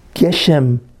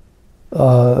Geshem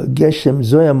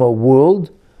Zoyama world,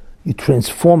 you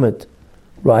transform it,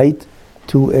 right,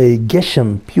 to a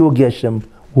Geshem, pure Geshem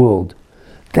world.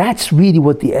 That's really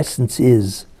what the essence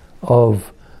is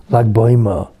of Lag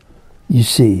Baomer. You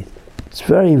see, it's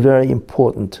very, very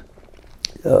important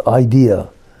idea.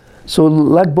 So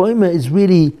Lag Baomer is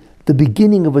really the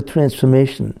beginning of a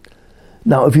transformation.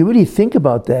 Now, if you really think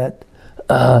about that,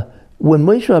 when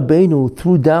Moshe Rabbeinu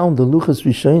threw down the Luchas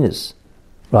Rishonos,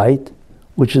 right,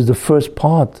 which is the first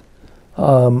part,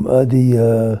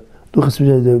 the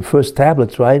first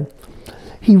tablets, right,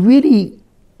 he really,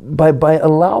 by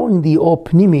allowing the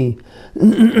Opnimi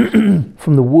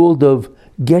from the world of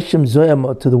Geshem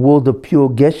Zoyama to the world of pure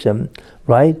Geshem,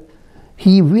 right,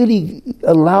 he really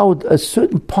allowed a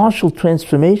certain partial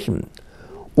transformation.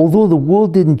 Although the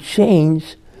world didn't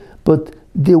change, but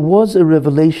there was a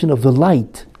revelation of the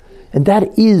light. And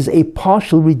that is a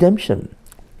partial redemption.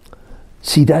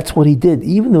 See, that's what he did.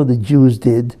 Even though the Jews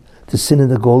did the sin of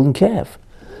the golden calf.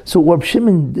 So Rab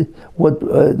Shimon, what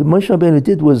the Moshe Rabbeinu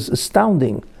did was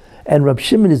astounding, and Rab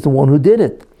Shimon is the one who did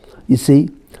it. You see,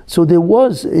 so there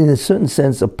was, in a certain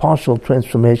sense, a partial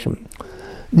transformation.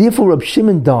 Therefore, Rab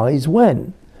Shimon dies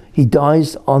when? He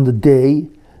dies on the day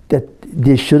that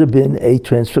there should have been a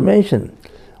transformation.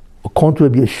 According to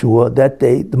Rabbi Yeshua, that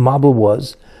day, the Mabul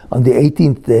was on the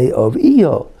 18th day of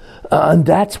Iyar. And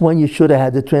that's when you should have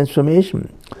had the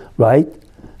transformation, right?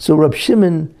 So Rab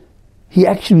Shimon, he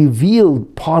actually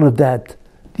revealed part of that,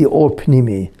 the Or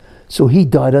Pnimi. So he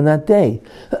died on that day.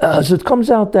 So it comes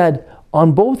out that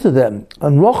on both of them,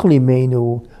 on Rochel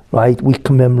Imeinu, right, we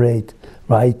commemorate,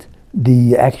 right,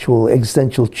 the actual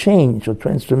existential change or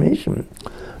transformation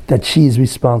that she is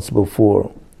responsible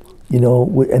for. You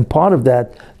know, and part of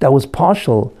that was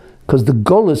partial, because the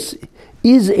Golus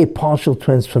is a partial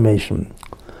transformation,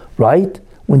 right?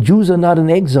 When Jews are not in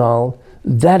exile,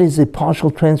 that is a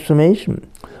partial transformation,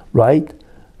 right?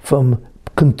 From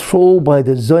control by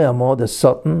the Zoyama, the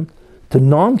Satan, to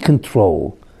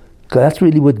non-control. That's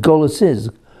really what Golus is.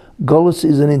 Golus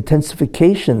is an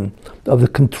intensification of the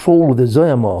control of the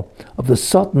Zoyama, of the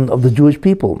Satan, of the Jewish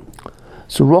people.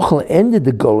 So Rochel ended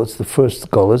the Golus, the first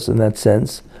Golus in that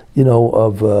sense, you know,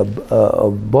 of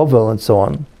Bovel and so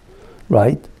on,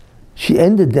 right? She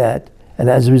ended that, and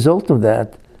as a result of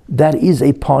that, that is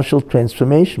a partial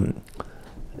transformation.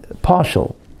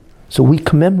 Partial. So we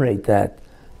commemorate that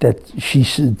she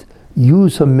should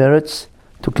use her merits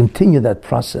to continue that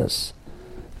process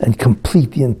and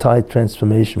complete the entire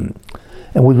transformation.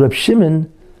 And with Reb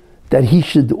Shimon, that he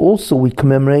should also, we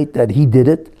commemorate that he did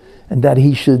it, and that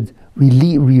he should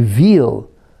reveal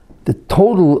the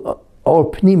total Or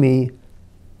Pnimi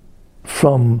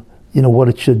from, you know, what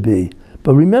it should be.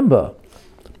 But remember,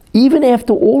 even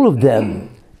after all of them,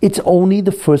 it's only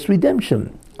the first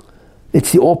redemption.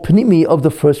 It's the Or Pnimi of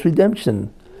the first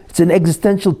redemption. It's an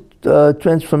existential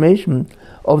transformation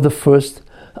of the first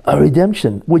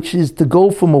redemption, which is to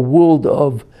go from a world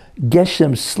of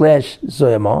Geshem /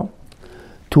 Zoyama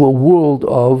to a world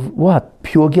of what?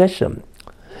 Pure Geshem.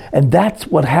 And that's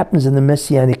what happens in the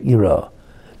Messianic era.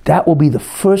 That will be the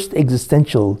first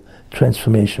existential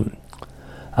transformation.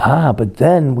 But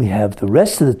then we have the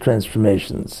rest of the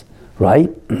transformations, right?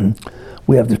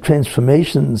 We have the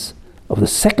transformations of the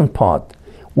second part,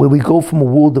 where we go from a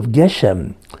world of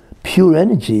Geshem, pure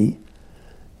energy,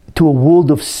 to a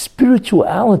world of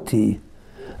spirituality,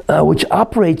 which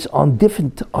operates on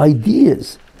different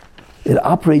ideas. It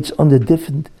operates under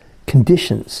different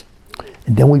conditions.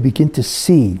 And then we begin to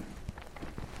see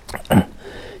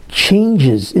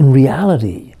changes in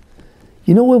reality.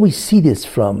 You know where we see this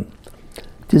from?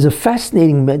 There's a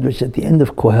fascinating medrash at the end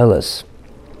of Koheles,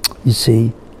 you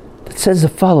see, that says the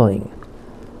following.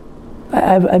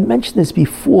 I've mentioned this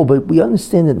before, but we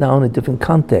understand it now in a different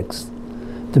context.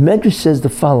 The medrash says the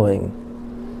following,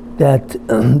 that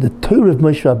the Torah of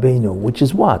Moshe Rabbeinu, which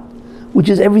is what? Which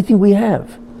is everything we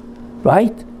have,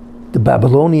 right? The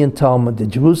Babylonian Talmud, the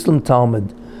Jerusalem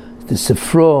Talmud, the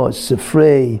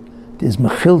Sifrei, there's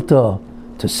Mechilta,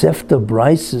 Tosefta,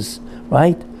 Brises,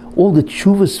 right? All the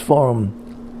Tshuvas Forum,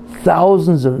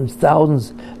 thousands and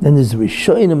thousands. Then there's the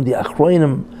Rishonim, the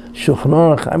Achronim, Shulchan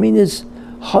Aruch. I mean, there's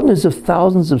hundreds of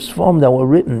thousands of Sforim that were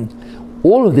written.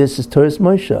 All of this is Torah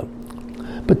Moshe.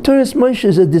 But Torah Moshe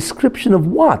is a description of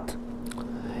what?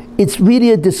 It's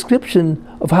really a description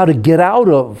of how to get out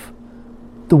of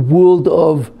the world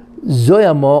of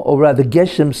Zoyama, or rather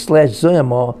Geshem /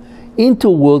 Zoyama, into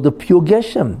a world of pure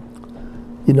Geshem.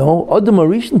 You know, Adam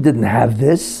HaRishon didn't have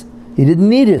this. He didn't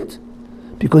need it,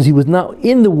 because he was now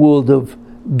in the world of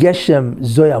Geshem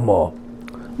Zoyama,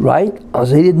 right?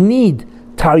 So he didn't need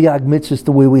Taryag mitzvahs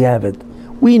the way we have it.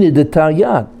 We need the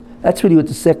Taryag. That's really what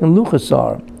the second Luchas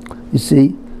are, you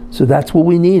see? So that's what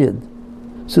we needed.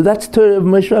 So that's Torah of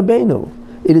Moshe Rabbeinu.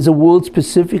 It is a world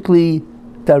specifically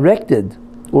directed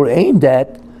or aimed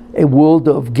at a world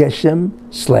of Geshem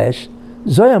 /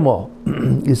 Zoyama.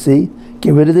 You see?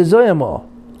 Get rid of the Zoyama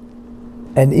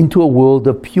and into a world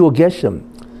of pure Geshem.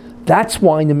 That's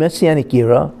why in the Messianic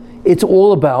era, it's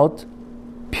all about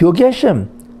pure Geshem.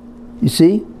 You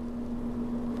see?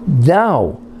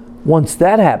 Now, once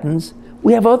that happens,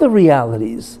 we have other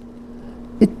realities.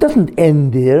 It doesn't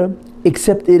end there,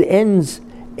 except it ends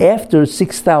after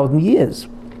 6,000 years.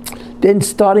 Then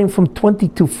starting from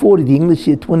 2240, the English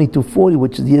year 2240,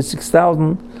 which is the year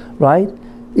 6000, right?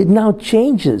 It now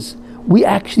changes. We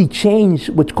actually change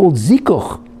what's called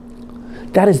Zikuch.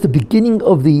 That is the beginning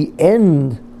of the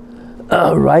end,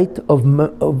 right, of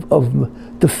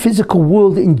the physical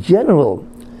world in general.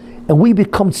 And we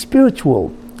become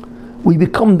spiritual. We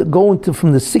become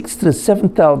from the 6th to the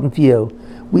 7,000th year.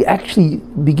 we actually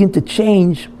begin to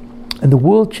change, and the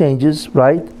world changes,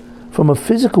 right? From a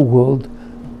physical world,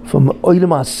 from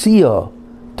Olam Asiyah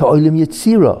to Olam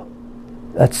Yetzirah.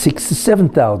 That's 6 to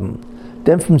 7,000.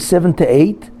 Then from 7 to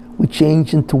 8, we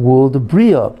change into world of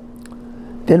Bria.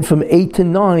 Then from 8 to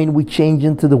 9, we change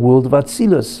into the world of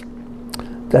Atzilus.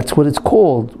 That's what it's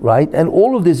called, right? And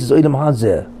all of this is Olam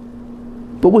Hazeh.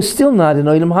 But we're still not in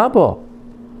Olam Haba.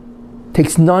 It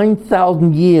takes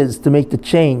 9,000 years to make the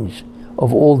change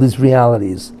of all these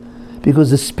realities.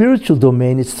 Because the spiritual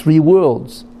domain is 3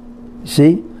 worlds. You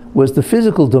see? Whereas the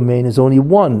physical domain is only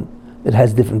one. It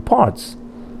has different parts.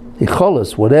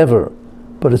 Icholos, whatever.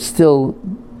 But it's still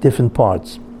different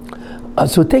parts.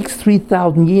 So it takes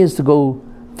 3,000 years to go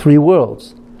 3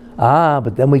 worlds.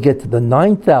 But then we get to the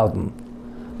 9,000.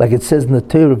 Like it says in the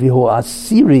Torah, Viho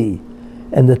Asiri.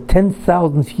 And the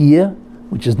 10,000th year,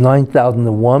 which is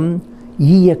 9,001,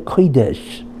 Yiyeh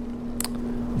Kodesh.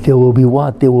 There will be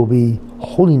what? There will be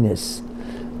holiness.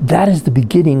 That is the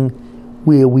beginning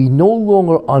where we no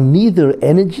longer are neither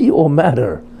energy or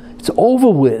matter. It's over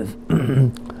with,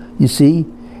 you see?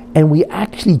 And we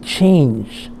actually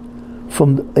change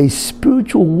from a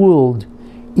spiritual world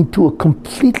into a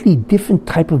completely different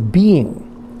type of being.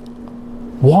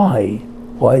 Why?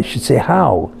 Well, I should say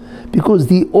how. Because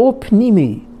the Or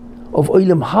Pnimi of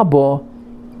Olam Haba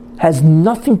has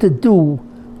nothing to do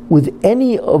with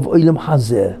any of Olam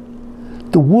Hazeh.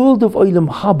 The world of Olam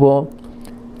Haba,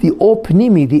 the Or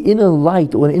Pnimi, the inner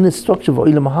light or inner structure of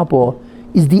Olam Haba,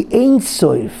 is the Ein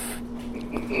Sof.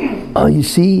 You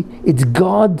see, it's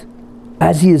God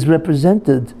as He is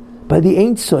represented by the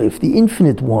Ein Sof, the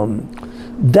Infinite One.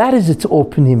 That is its Or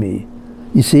Pnimi,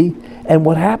 you see. And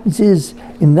what happens is,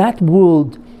 in that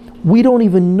world, we don't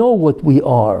even know what we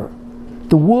are.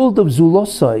 The world of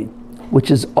Zulosai, which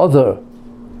is other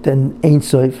than Ein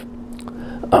Sof,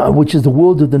 which is the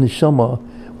world of the Neshama,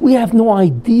 we have no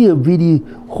idea really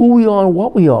who we are and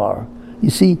what we are. You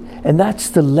see, and that's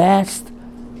the last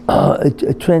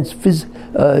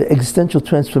existential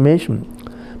transformation.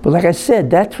 But like I said,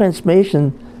 that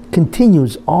transformation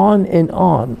continues on and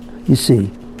on, you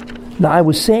see. Now I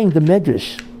was saying the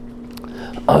Medrash.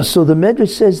 So the Medrash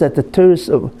says that the Torah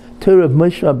of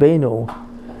Moshe Rabbeinu,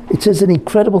 it says an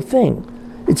incredible thing.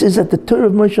 It says that the Torah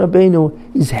of Moshe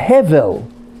Rabbeinu is Hevel,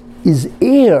 is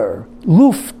air,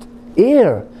 Luft,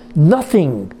 air,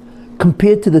 nothing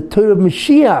compared to the Torah of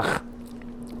Mashiach.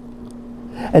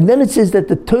 And then it says that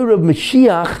the Torah of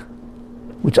Mashiach,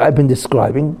 which I've been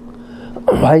describing,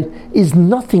 right, is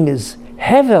nothing, is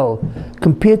Hevel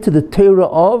compared to the Torah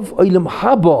of Olam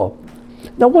Haba.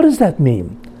 Now what does that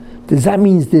mean? Does that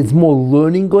mean there's more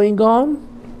learning going on?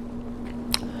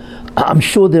 I'm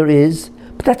sure there is,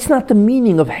 but that's not the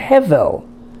meaning of Hevel.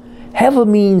 Hevel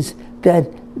means that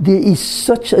there is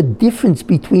such a difference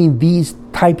between these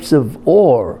types of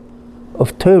ore,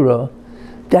 of Torah,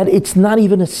 that it's not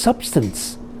even a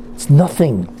substance. It's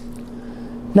nothing.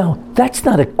 Now, that's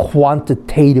not a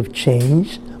quantitative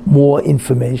change, more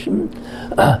information.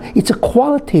 It's a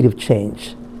qualitative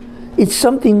change. It's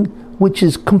something which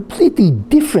is completely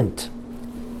different.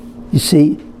 You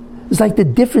see? It's like the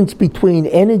difference between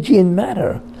energy and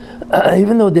matter.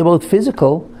 Even though they're both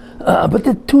physical, but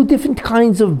they're 2 different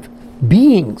kinds of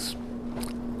beings.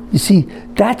 You see,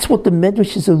 that's what the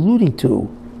Medrash is alluding to.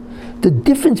 The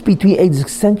difference between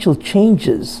existential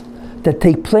changes that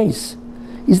take place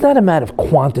is not a matter of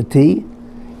quantity.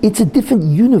 It's a different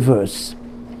universe.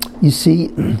 You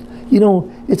see,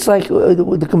 it's like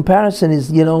the comparison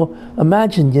is,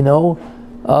 imagine,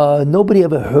 nobody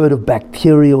ever heard of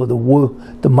bacteria or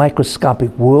the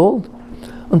microscopic world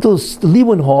until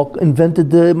Leeuwenhoek invented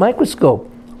the microscope,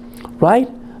 right?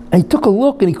 And he took a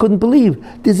look and he couldn't believe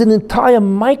there's an entire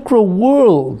micro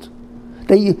world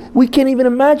that we can't even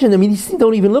imagine. I mean, these things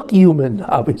don't even look human,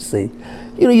 obviously.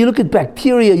 You look at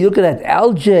bacteria, you look at that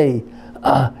algae,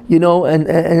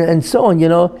 and so on, they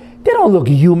don't look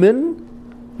human,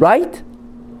 right?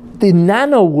 The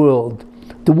nano world,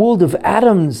 the world of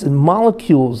atoms and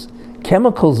molecules,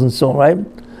 chemicals and so on, right?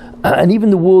 And even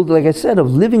the world, like I said,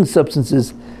 of living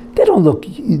substances, they don't look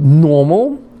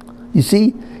normal. You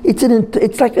see,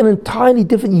 it's like an entirely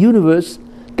different universe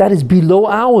that is below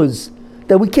ours,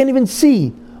 that we can't even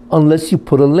see unless you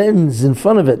put a lens in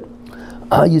front of it.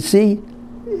 You see,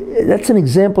 that's an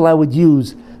example I would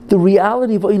use. The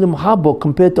reality of Olam Haba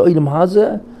compared to Olam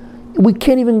Hazeh, we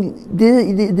can't even,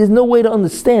 there's no way to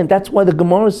understand. That's why the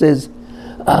Gemara says,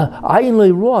 Ayin lo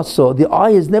yirah, so the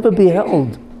eye has never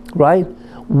beheld, right?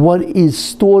 What is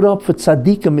stored up for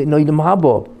tzaddikim in Olam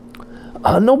Haba.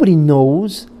 Nobody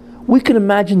knows. We can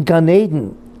imagine Gan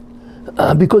Eden,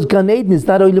 because Gan Eden is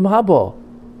not Olam Haba.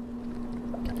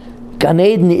 Gan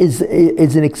Eden is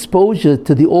an exposure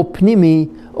to the Or Pnimi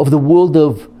of the world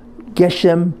of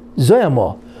Geshem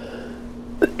Zoyama,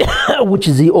 which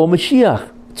is the Or Mashiach.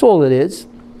 That's all it is.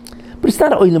 But it's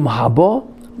not Olam Haba.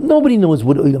 Nobody knows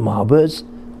what Olam Haba is.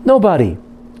 Nobody.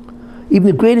 Even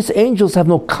the greatest angels have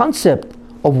no concept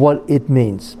of what it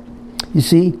means. You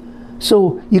see?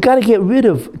 So you got to get rid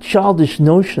of childish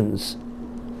notions,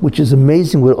 which is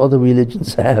amazing what other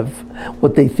religions have,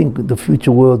 what they think the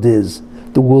future world is,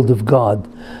 the world of God.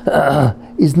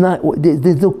 Is not.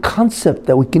 There's no concept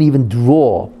that we can even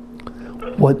draw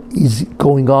what is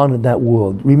going on in that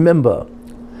world. Remember,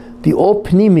 the Or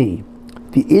Pnimi,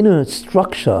 the inner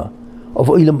structure of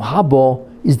Olam Haba,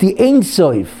 is the Ein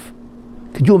Sof.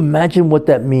 Could you imagine what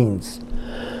that means?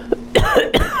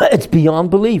 It's beyond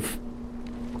belief.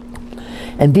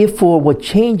 And therefore, what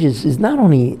changes is not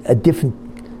only a different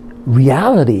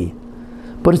reality,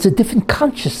 but it's a different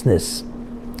consciousness.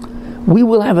 We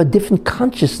will have a different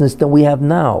consciousness than we have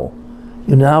now.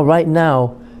 Right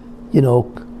now,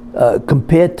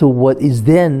 compared to what is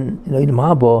then,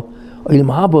 Olam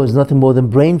Haba is nothing more than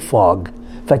brain fog.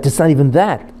 In fact, it's not even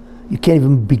that. You can't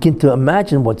even begin to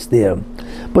imagine what's there.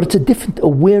 But it's a different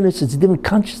awareness, it's a different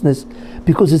consciousness,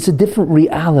 because it's a different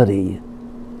reality,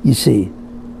 you see.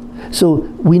 So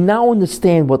we now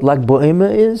understand what Lag Baomer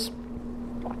is,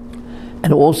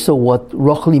 and also what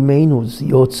Rochel Imeinu's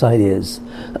Yotzeit is.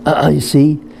 You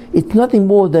see, it's nothing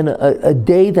more than a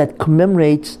day that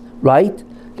commemorates, right,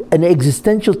 an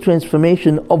existential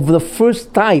transformation of the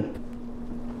first type,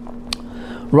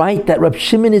 right, that Reb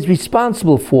Shimon is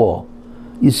responsible for.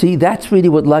 You see, that's really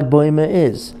what Lag Baomer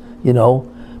is,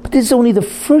 But this is only the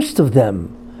first of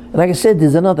them. And like I said,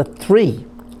 there's another 3.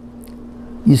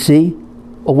 You see?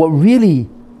 Or what really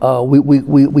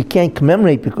we can't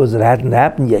commemorate because it hasn't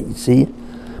happened yet, you see?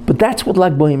 But that's what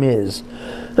Lag Baomer is.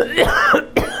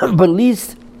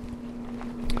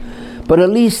 But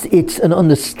at least it's an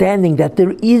understanding that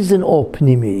there is an Or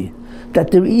Pnimi,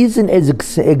 that there is an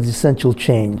existential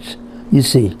change, you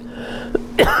see.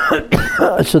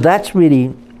 So that's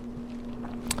really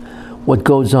what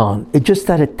goes on. It's just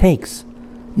that it takes,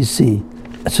 you see.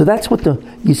 So that's what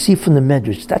you see from the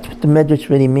Medrash. That's what the Medrash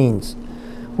really means.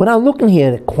 We're not looking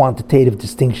here at a quantitative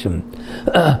distinction.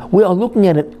 We are looking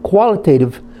at a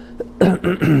qualitative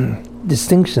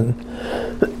distinction.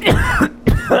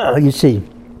 You see.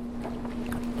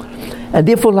 And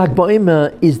therefore, Lag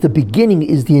Baomer is the beginning,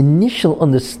 is the initial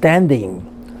understanding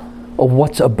of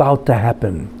what's about to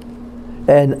happen.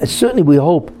 And certainly we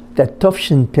hope that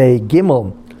Tufshin Pei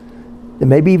Gimel,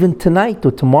 maybe even tonight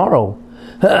or tomorrow,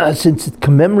 since it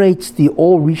commemorates the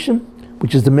Or Rishon,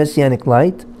 which is the Messianic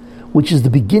light, which is the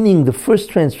beginning, the first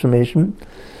transformation.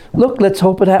 Look, let's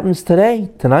hope it happens today,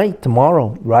 tonight,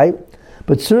 tomorrow, right?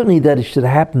 But certainly that it should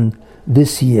happen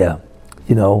this year,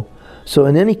 So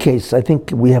in any case, I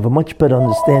think we have a much better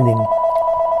understanding.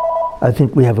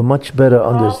 We have a much better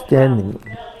understanding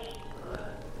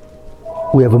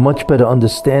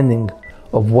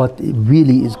of what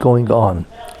really is going on.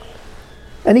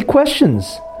 Any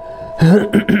questions? Yeah,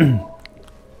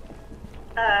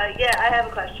 I have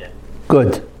a question.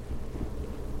 Good.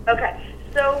 Okay,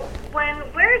 so when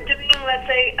we're doing, let's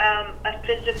say, a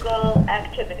physical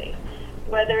activity,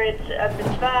 whether it's a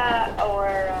mitzvah or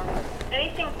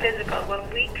anything physical, when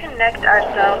we connect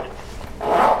ourselves to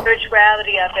the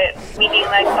spirituality of it, meaning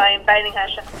like by inviting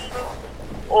Hashem,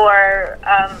 or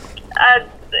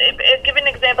give an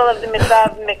example of the mitzvah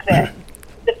of mikveh,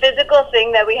 the physical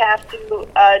thing that we have to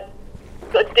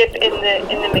dip in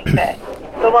the mikveh.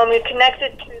 But when we connect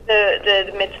it to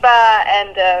the mitzvah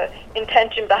and the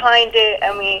intention behind it,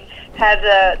 and we have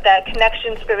that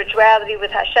connection, spirituality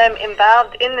with Hashem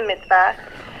involved in the mitzvah,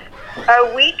 are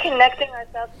we connecting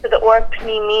ourselves to the Or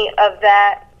Pnimi of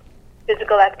that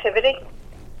physical activity?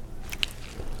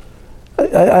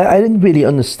 I didn't really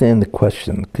understand the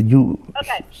question. Could you?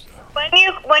 Okay.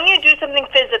 When you do something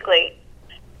physically,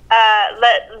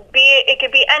 it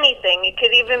could be anything. It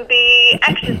could even be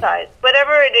exercise,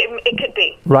 whatever it could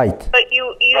be. Right. But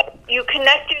you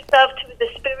connect yourself to the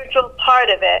spiritual part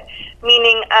of it,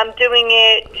 meaning I'm doing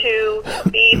it to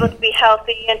be able to be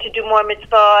healthy and to do more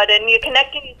mitzvot, and you're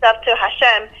connecting yourself to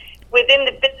Hashem within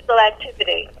the physical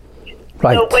activity.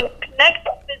 Right. So when you connect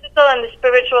the physical and the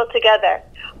spiritual together,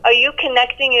 are you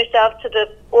connecting yourself to the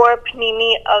Or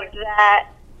Pnimi of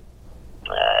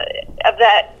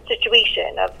that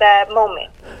situation, of that moment?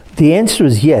 The answer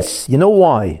is yes. You know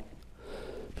why?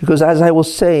 Because as I will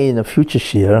say in a future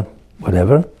shiur,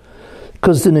 whatever,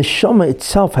 because the neshama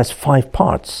itself has 5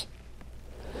 parts.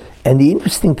 And the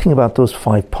interesting thing about those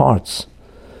 5 parts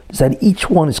is that each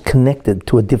one is connected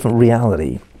to a different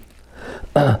reality.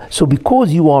 So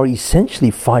because you are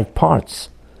essentially 5 parts,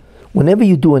 whenever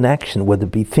you do an action, whether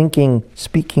it be thinking,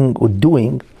 speaking, or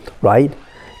doing, right,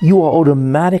 you are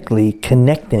automatically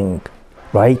connecting,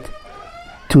 right,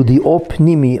 to the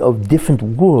opnimi of different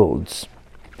worlds.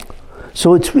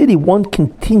 So it's really one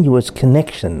continuous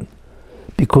connection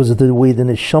because of the way the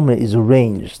neshama is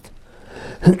arranged.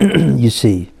 You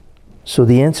see. So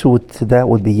the answer to that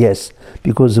would be yes,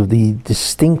 because of the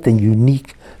distinct and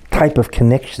unique type of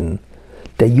connection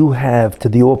that you have to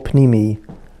the opnimi,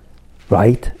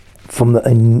 right, from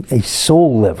a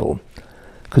soul level.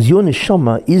 Because your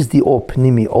neshama is the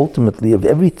opnimi ultimately of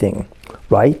everything,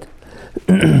 right?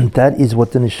 That is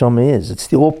what the neshama is. It's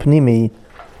the opnimi,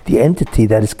 the entity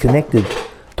that is connected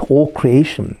to all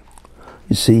creation.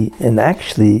 You see, and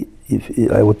actually, if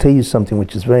I will tell you something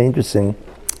which is very interesting,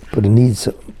 but it needs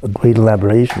a great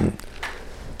elaboration.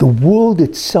 The world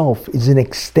itself is an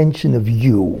extension of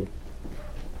you.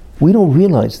 We don't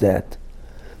realize that.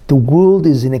 The world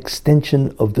is an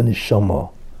extension of the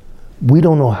neshama. We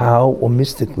don't know how or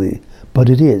mystically, but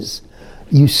it is.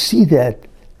 You see that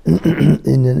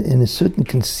in a certain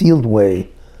concealed way.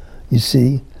 You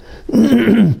see,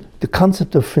 the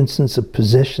concept of, for instance, of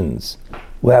possessions,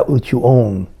 which you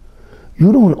own.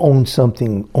 You don't own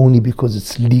something only because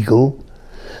it's legal,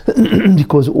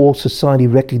 because all society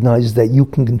recognizes that you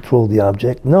can control the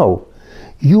object. No,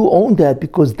 you own that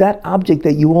because that object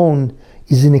that you own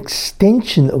is an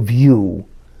extension of you,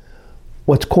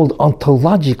 what's called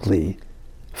ontologically.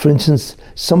 For instance,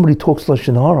 somebody talks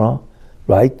Lashon Hara,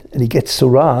 right, and he gets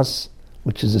saras,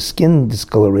 which is a skin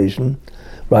discoloration,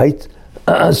 right,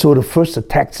 so the first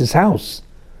attacks his house.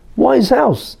 Why his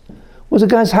house? What does a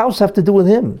guy's house have to do with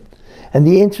him? And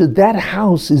the answer, that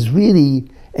house is really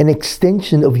an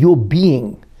extension of your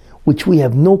being, which we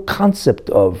have no concept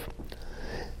of.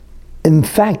 In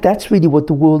fact, that's really what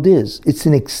the world is. It's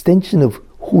an extension of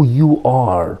who you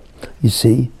are, you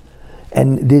see.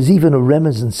 And there's even a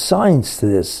remez in science to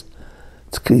this.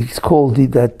 It's called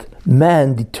that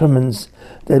man determines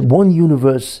that one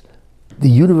universe, the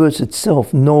universe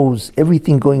itself knows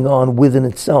everything going on within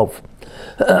itself.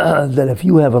 That if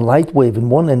you have a light wave in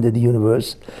one end of the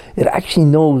universe, it actually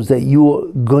knows that you're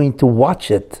going to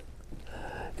watch it.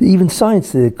 Even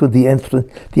science, the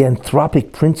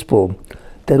anthropic principle,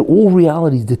 that all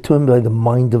reality is determined by the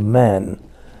mind of man.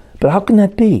 But how can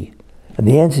that be? And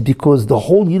the answer is because the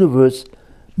whole universe,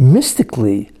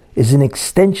 mystically, is an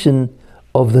extension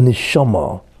of the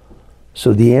neshama.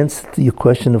 So the answer to your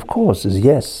question, of course, is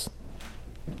yes.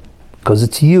 Because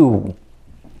it's you.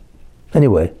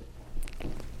 Anyway.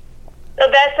 So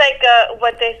that's like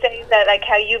what they say, that like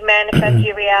how you manifest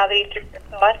your reality through your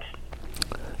thoughts?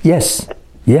 Yes.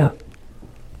 Yeah.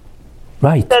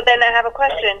 Right. So then I have a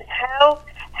question.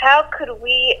 How could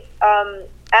we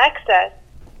access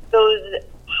those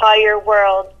higher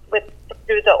worlds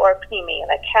through the Orpnimi?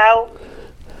 Like how?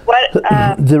 What?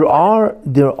 There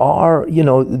are. You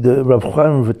know, the Rav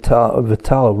Chaim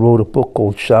Vital wrote a book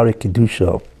called Shari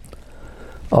Kedusha,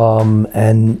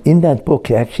 and in that book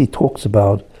he actually talks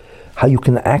about how you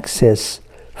can access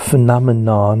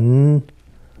phenomena,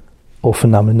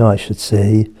 I should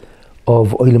say,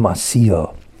 of Olam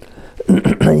Asiyah.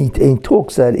 He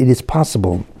talks that it is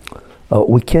possible.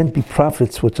 We can't be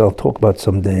prophets, which I'll talk about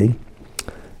someday.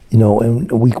 You know, and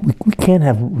we can't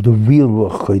have the real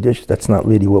Ruach Kodesh. That's not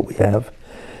really what we have.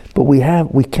 But we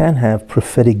can have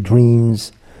prophetic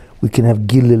dreams. We can have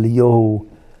Gililio.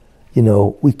 You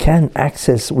know, we can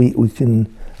access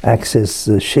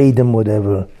Shadim,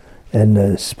 whatever,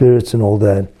 and spirits and all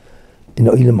that. You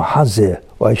know, Ilam Hazeh,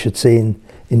 or I should say in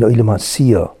Ilam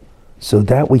Asiyah. So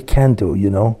that we can do, you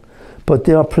know. But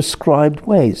there are prescribed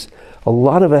ways. A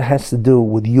lot of it has to do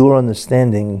with your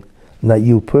understanding, not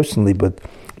you personally, but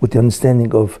with the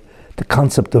understanding of the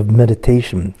concept of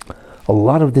meditation. A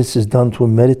lot of this is done through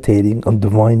meditating on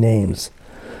divine names.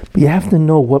 But you have to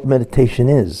know what meditation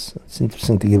is. It's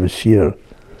interesting to give a shiur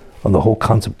on the whole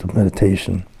concept of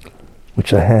meditation,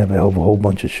 which I have. I have a whole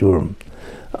bunch of shiurim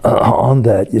on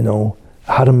that, you know,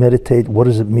 how to meditate, what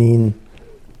does it mean,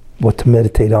 what to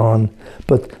meditate on.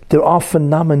 But there are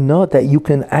phenomena that you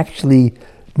can actually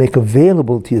make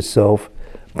available to yourself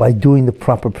by doing the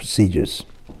proper procedures.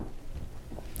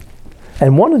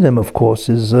 And one of them, of course,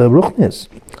 is ruchnis.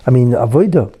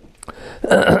 Avodah.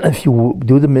 If you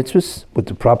do the mitzvahs with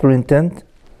the proper intent,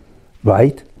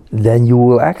 right, then you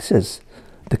will access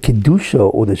the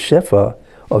kedusha or the shefa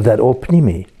of that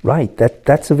opnimi. Right,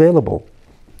 that's available.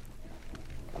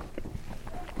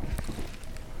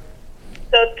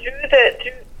 So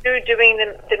through doing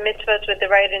the mitzvahs with the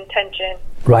right intention,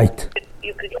 right,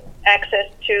 you could get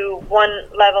access to one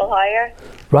level higher?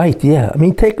 Right, yeah. I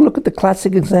mean, take a look at the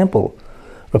classic example,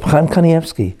 Reb Chaim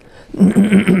Kanievsky.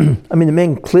 I mean, the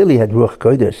man clearly had Ruach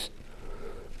Kodesh,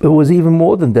 but it was even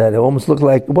more than that. It almost looked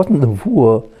like, it wasn't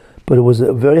Nevuah, but it was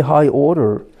a very high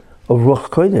order of Ruach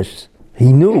Kodesh.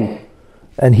 He knew,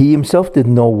 and he himself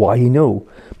didn't know why he knew.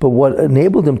 But what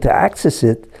enabled him to access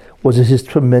it was his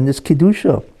tremendous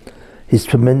Kedusha, his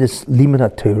tremendous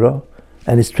Limud Torah,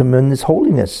 and his tremendous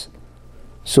holiness.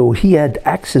 So he had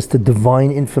access to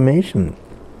divine information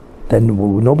that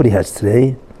nobody has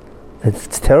today.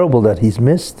 It's terrible that he's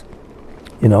missed,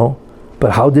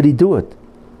 But how did he do it?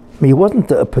 I mean, he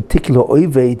wasn't a particular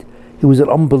oived. He was an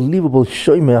unbelievable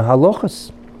shomer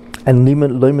halachas and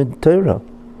limud Torah.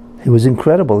 He was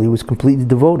incredible. He was completely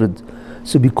devoted.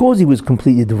 So because he was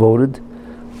completely devoted,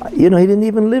 he didn't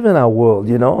even live in our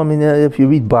world. I mean, if you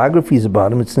read biographies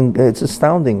about him, it's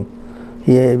astounding.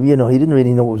 He didn't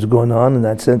really know what was going on in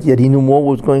that sense. Yet he knew more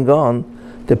what was going on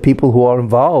than people who are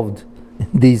involved in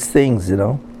these things.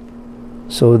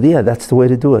 So yeah, that's the way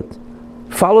to do it.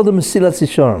 Follow the Mesilas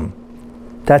Yesharim.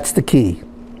 That's the key.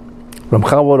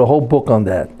 Ramchal wrote a whole book on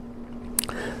that.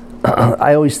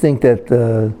 I always think that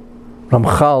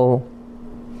Ramchal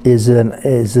is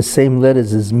the same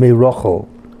letters as Mei Rochel,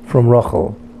 from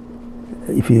Rochel.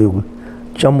 If you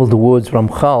jumble the words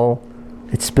Ramchal,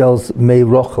 it spells Mei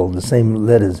Rochel, the same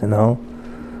letters,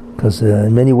 because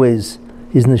in many ways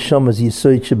his neshama is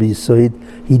Yisoid should be Yisoid.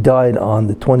 He died on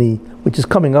the which is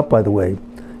coming up, by the way.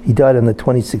 He died on the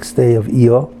 26th day of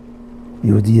Iyar. The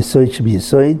Yisoid should be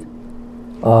Yisoid.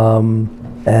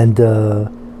 And the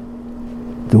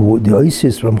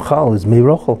Oisius Ramchal is Mei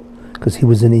Rochel, because he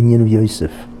was an Inyan of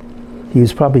Yosef. He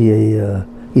was probably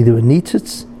either a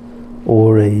Nitzitz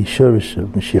or a Shurish of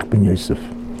Mashiach ben Yosef.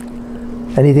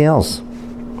 Anything else?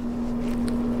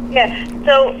 Yeah.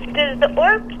 So does the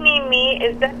Or Pnimi,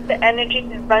 is that the energy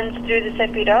that runs through the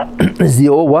Sefirah? Is the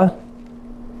Or what?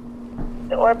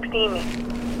 The Or Pnimi.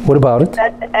 What about it?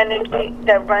 That's the energy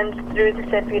that runs through the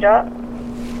Sefirah?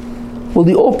 Well,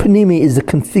 the Or Pnimi is the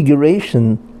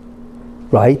configuration,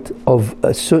 right, of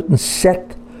a certain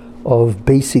set of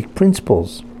basic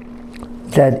principles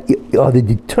that are the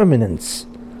determinants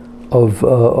of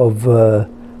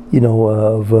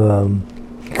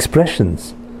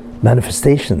expressions,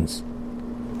 manifestations.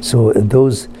 So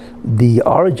the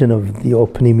origin of the Or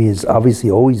Pnimi is obviously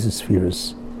always the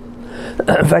spheres.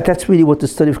 In fact, that's really what the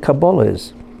study of Kabbalah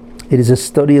is. It is a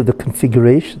study of the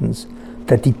configurations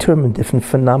that determine different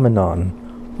phenomenon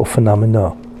or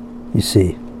phenomena, you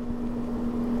see.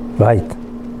 Right.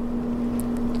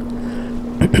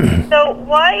 So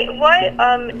what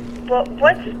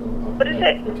is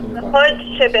it? The Hod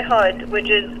Shebehod, which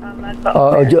is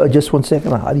just 1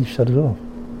 second. How do you shut it off?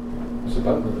 There's a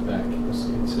button at the back. It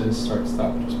says start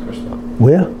stop. Just push that.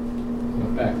 Where? On the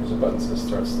back, there's a button that says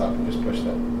start stop. You just push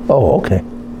that. Oh, okay.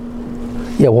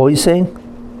 Yeah, what were you saying?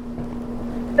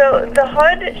 So the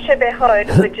Hod Shebehod,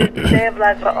 which is the day of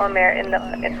Lag Baomer in the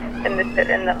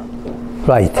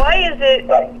Right. Why is it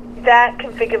that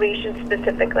configuration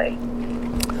specifically?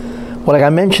 Well, like I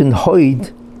mentioned,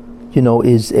 Hod,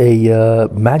 is a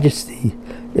majesty.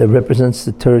 It represents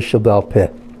the Torah Sheba'al Peh.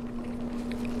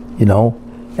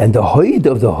 And the Hod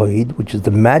of the Hod, which is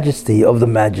the majesty of the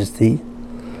majesty,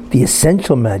 the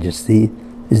essential majesty,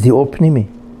 is the Or Pnimi.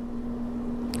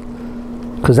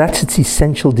 Because that's its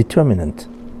essential determinant.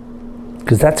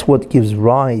 Because that's what gives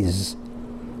rise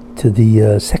to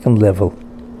the second level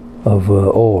of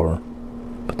Or.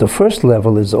 But the first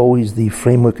level is always the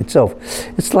framework itself.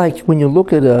 It's like when you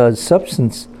look at a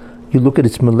substance, you look at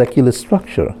its molecular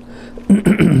structure.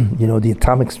 The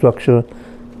atomic structure,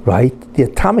 right? The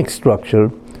atomic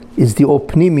structure is the Or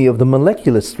Pnimi of the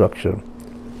molecular structure.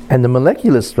 And the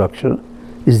molecular structure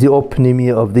is the Or Pnimi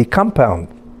of the compound.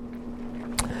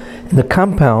 And the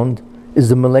compound is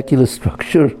the molecular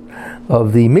structure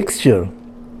of the mixture.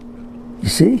 You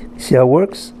see? See how it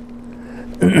works?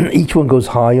 Each one goes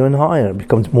higher and higher. It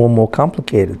becomes more and more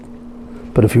complicated.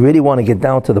 But if you really want to get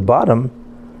down to the bottom,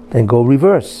 then go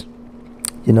reverse.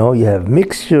 You have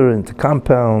mixture into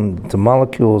compound, into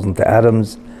molecules, into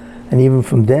atoms, and even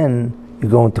from then you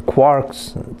go into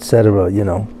quarks, etc.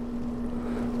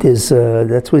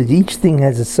 That's what each thing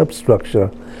has a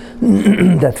substructure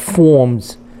that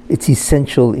forms its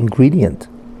essential ingredient.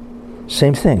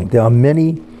 Same thing. There are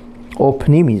many Or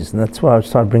Pnimis, and that's what I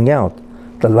was trying to bring out.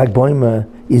 The Lag Baomer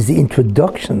is the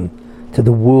introduction to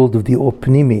the world of the Or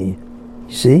Pnimi.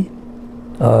 You see?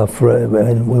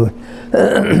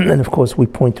 And of course we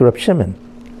point to Reb Shimon.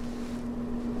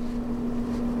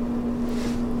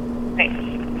 Right.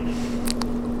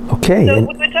 Okay. So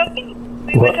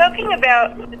we were talking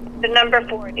about the number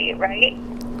 40, right?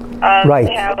 Right.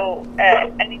 How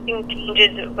anything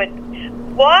changes with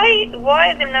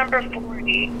why the number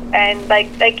 40? And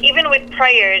like even with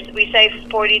prayers, we say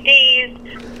 40 days,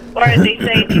 or they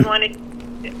say if you want to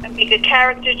make a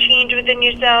character change within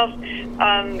yourself,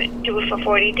 do it for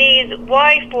 40 days.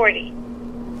 Why 40?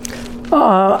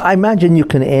 I imagine you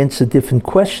can answer different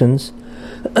questions,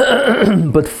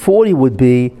 but 40 would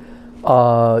be,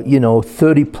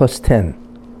 30 plus 10.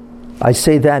 I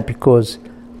say that because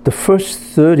the first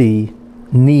 30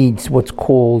 needs what's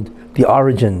called the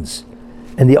origins.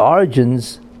 And the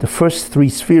origins, the first 3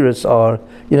 spheres are,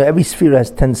 every sphere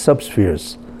has 10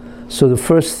 subspheres. So the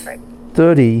first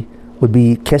 30 would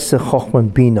be Kessin,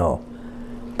 Chochmah, Bina.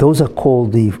 Those are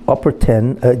called the upper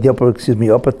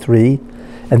 3,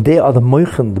 and they are the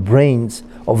moichen, the brains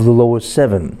of the lower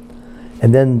 7.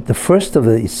 And then the first of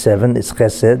the 7 is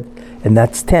Chesed, and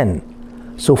that's 10.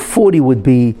 So 40 would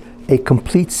be a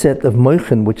complete set of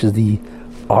moichen, which is the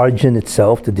origin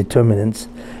itself, the determinants,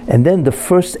 and then the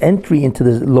first entry into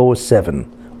the lower 7,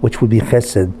 which would be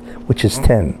Chesed, which is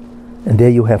 10. And there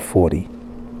you have 40.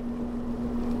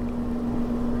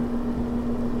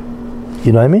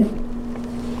 You know what I mean?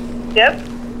 Yep.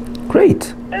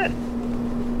 Great. Good.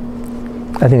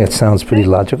 I think that sounds pretty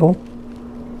logical.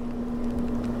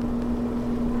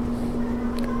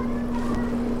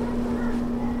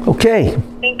 Okay.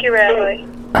 Thank you, Rabbi.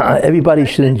 Everybody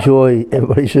should enjoy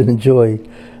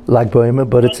Lag Baomer,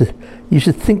 but you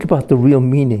should think about the real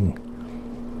meaning,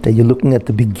 that you're looking at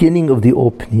the beginning of the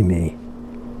Opnimi.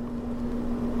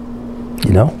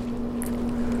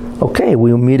 Okay,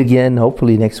 we'll meet again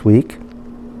hopefully next week.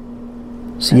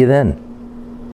 See you then.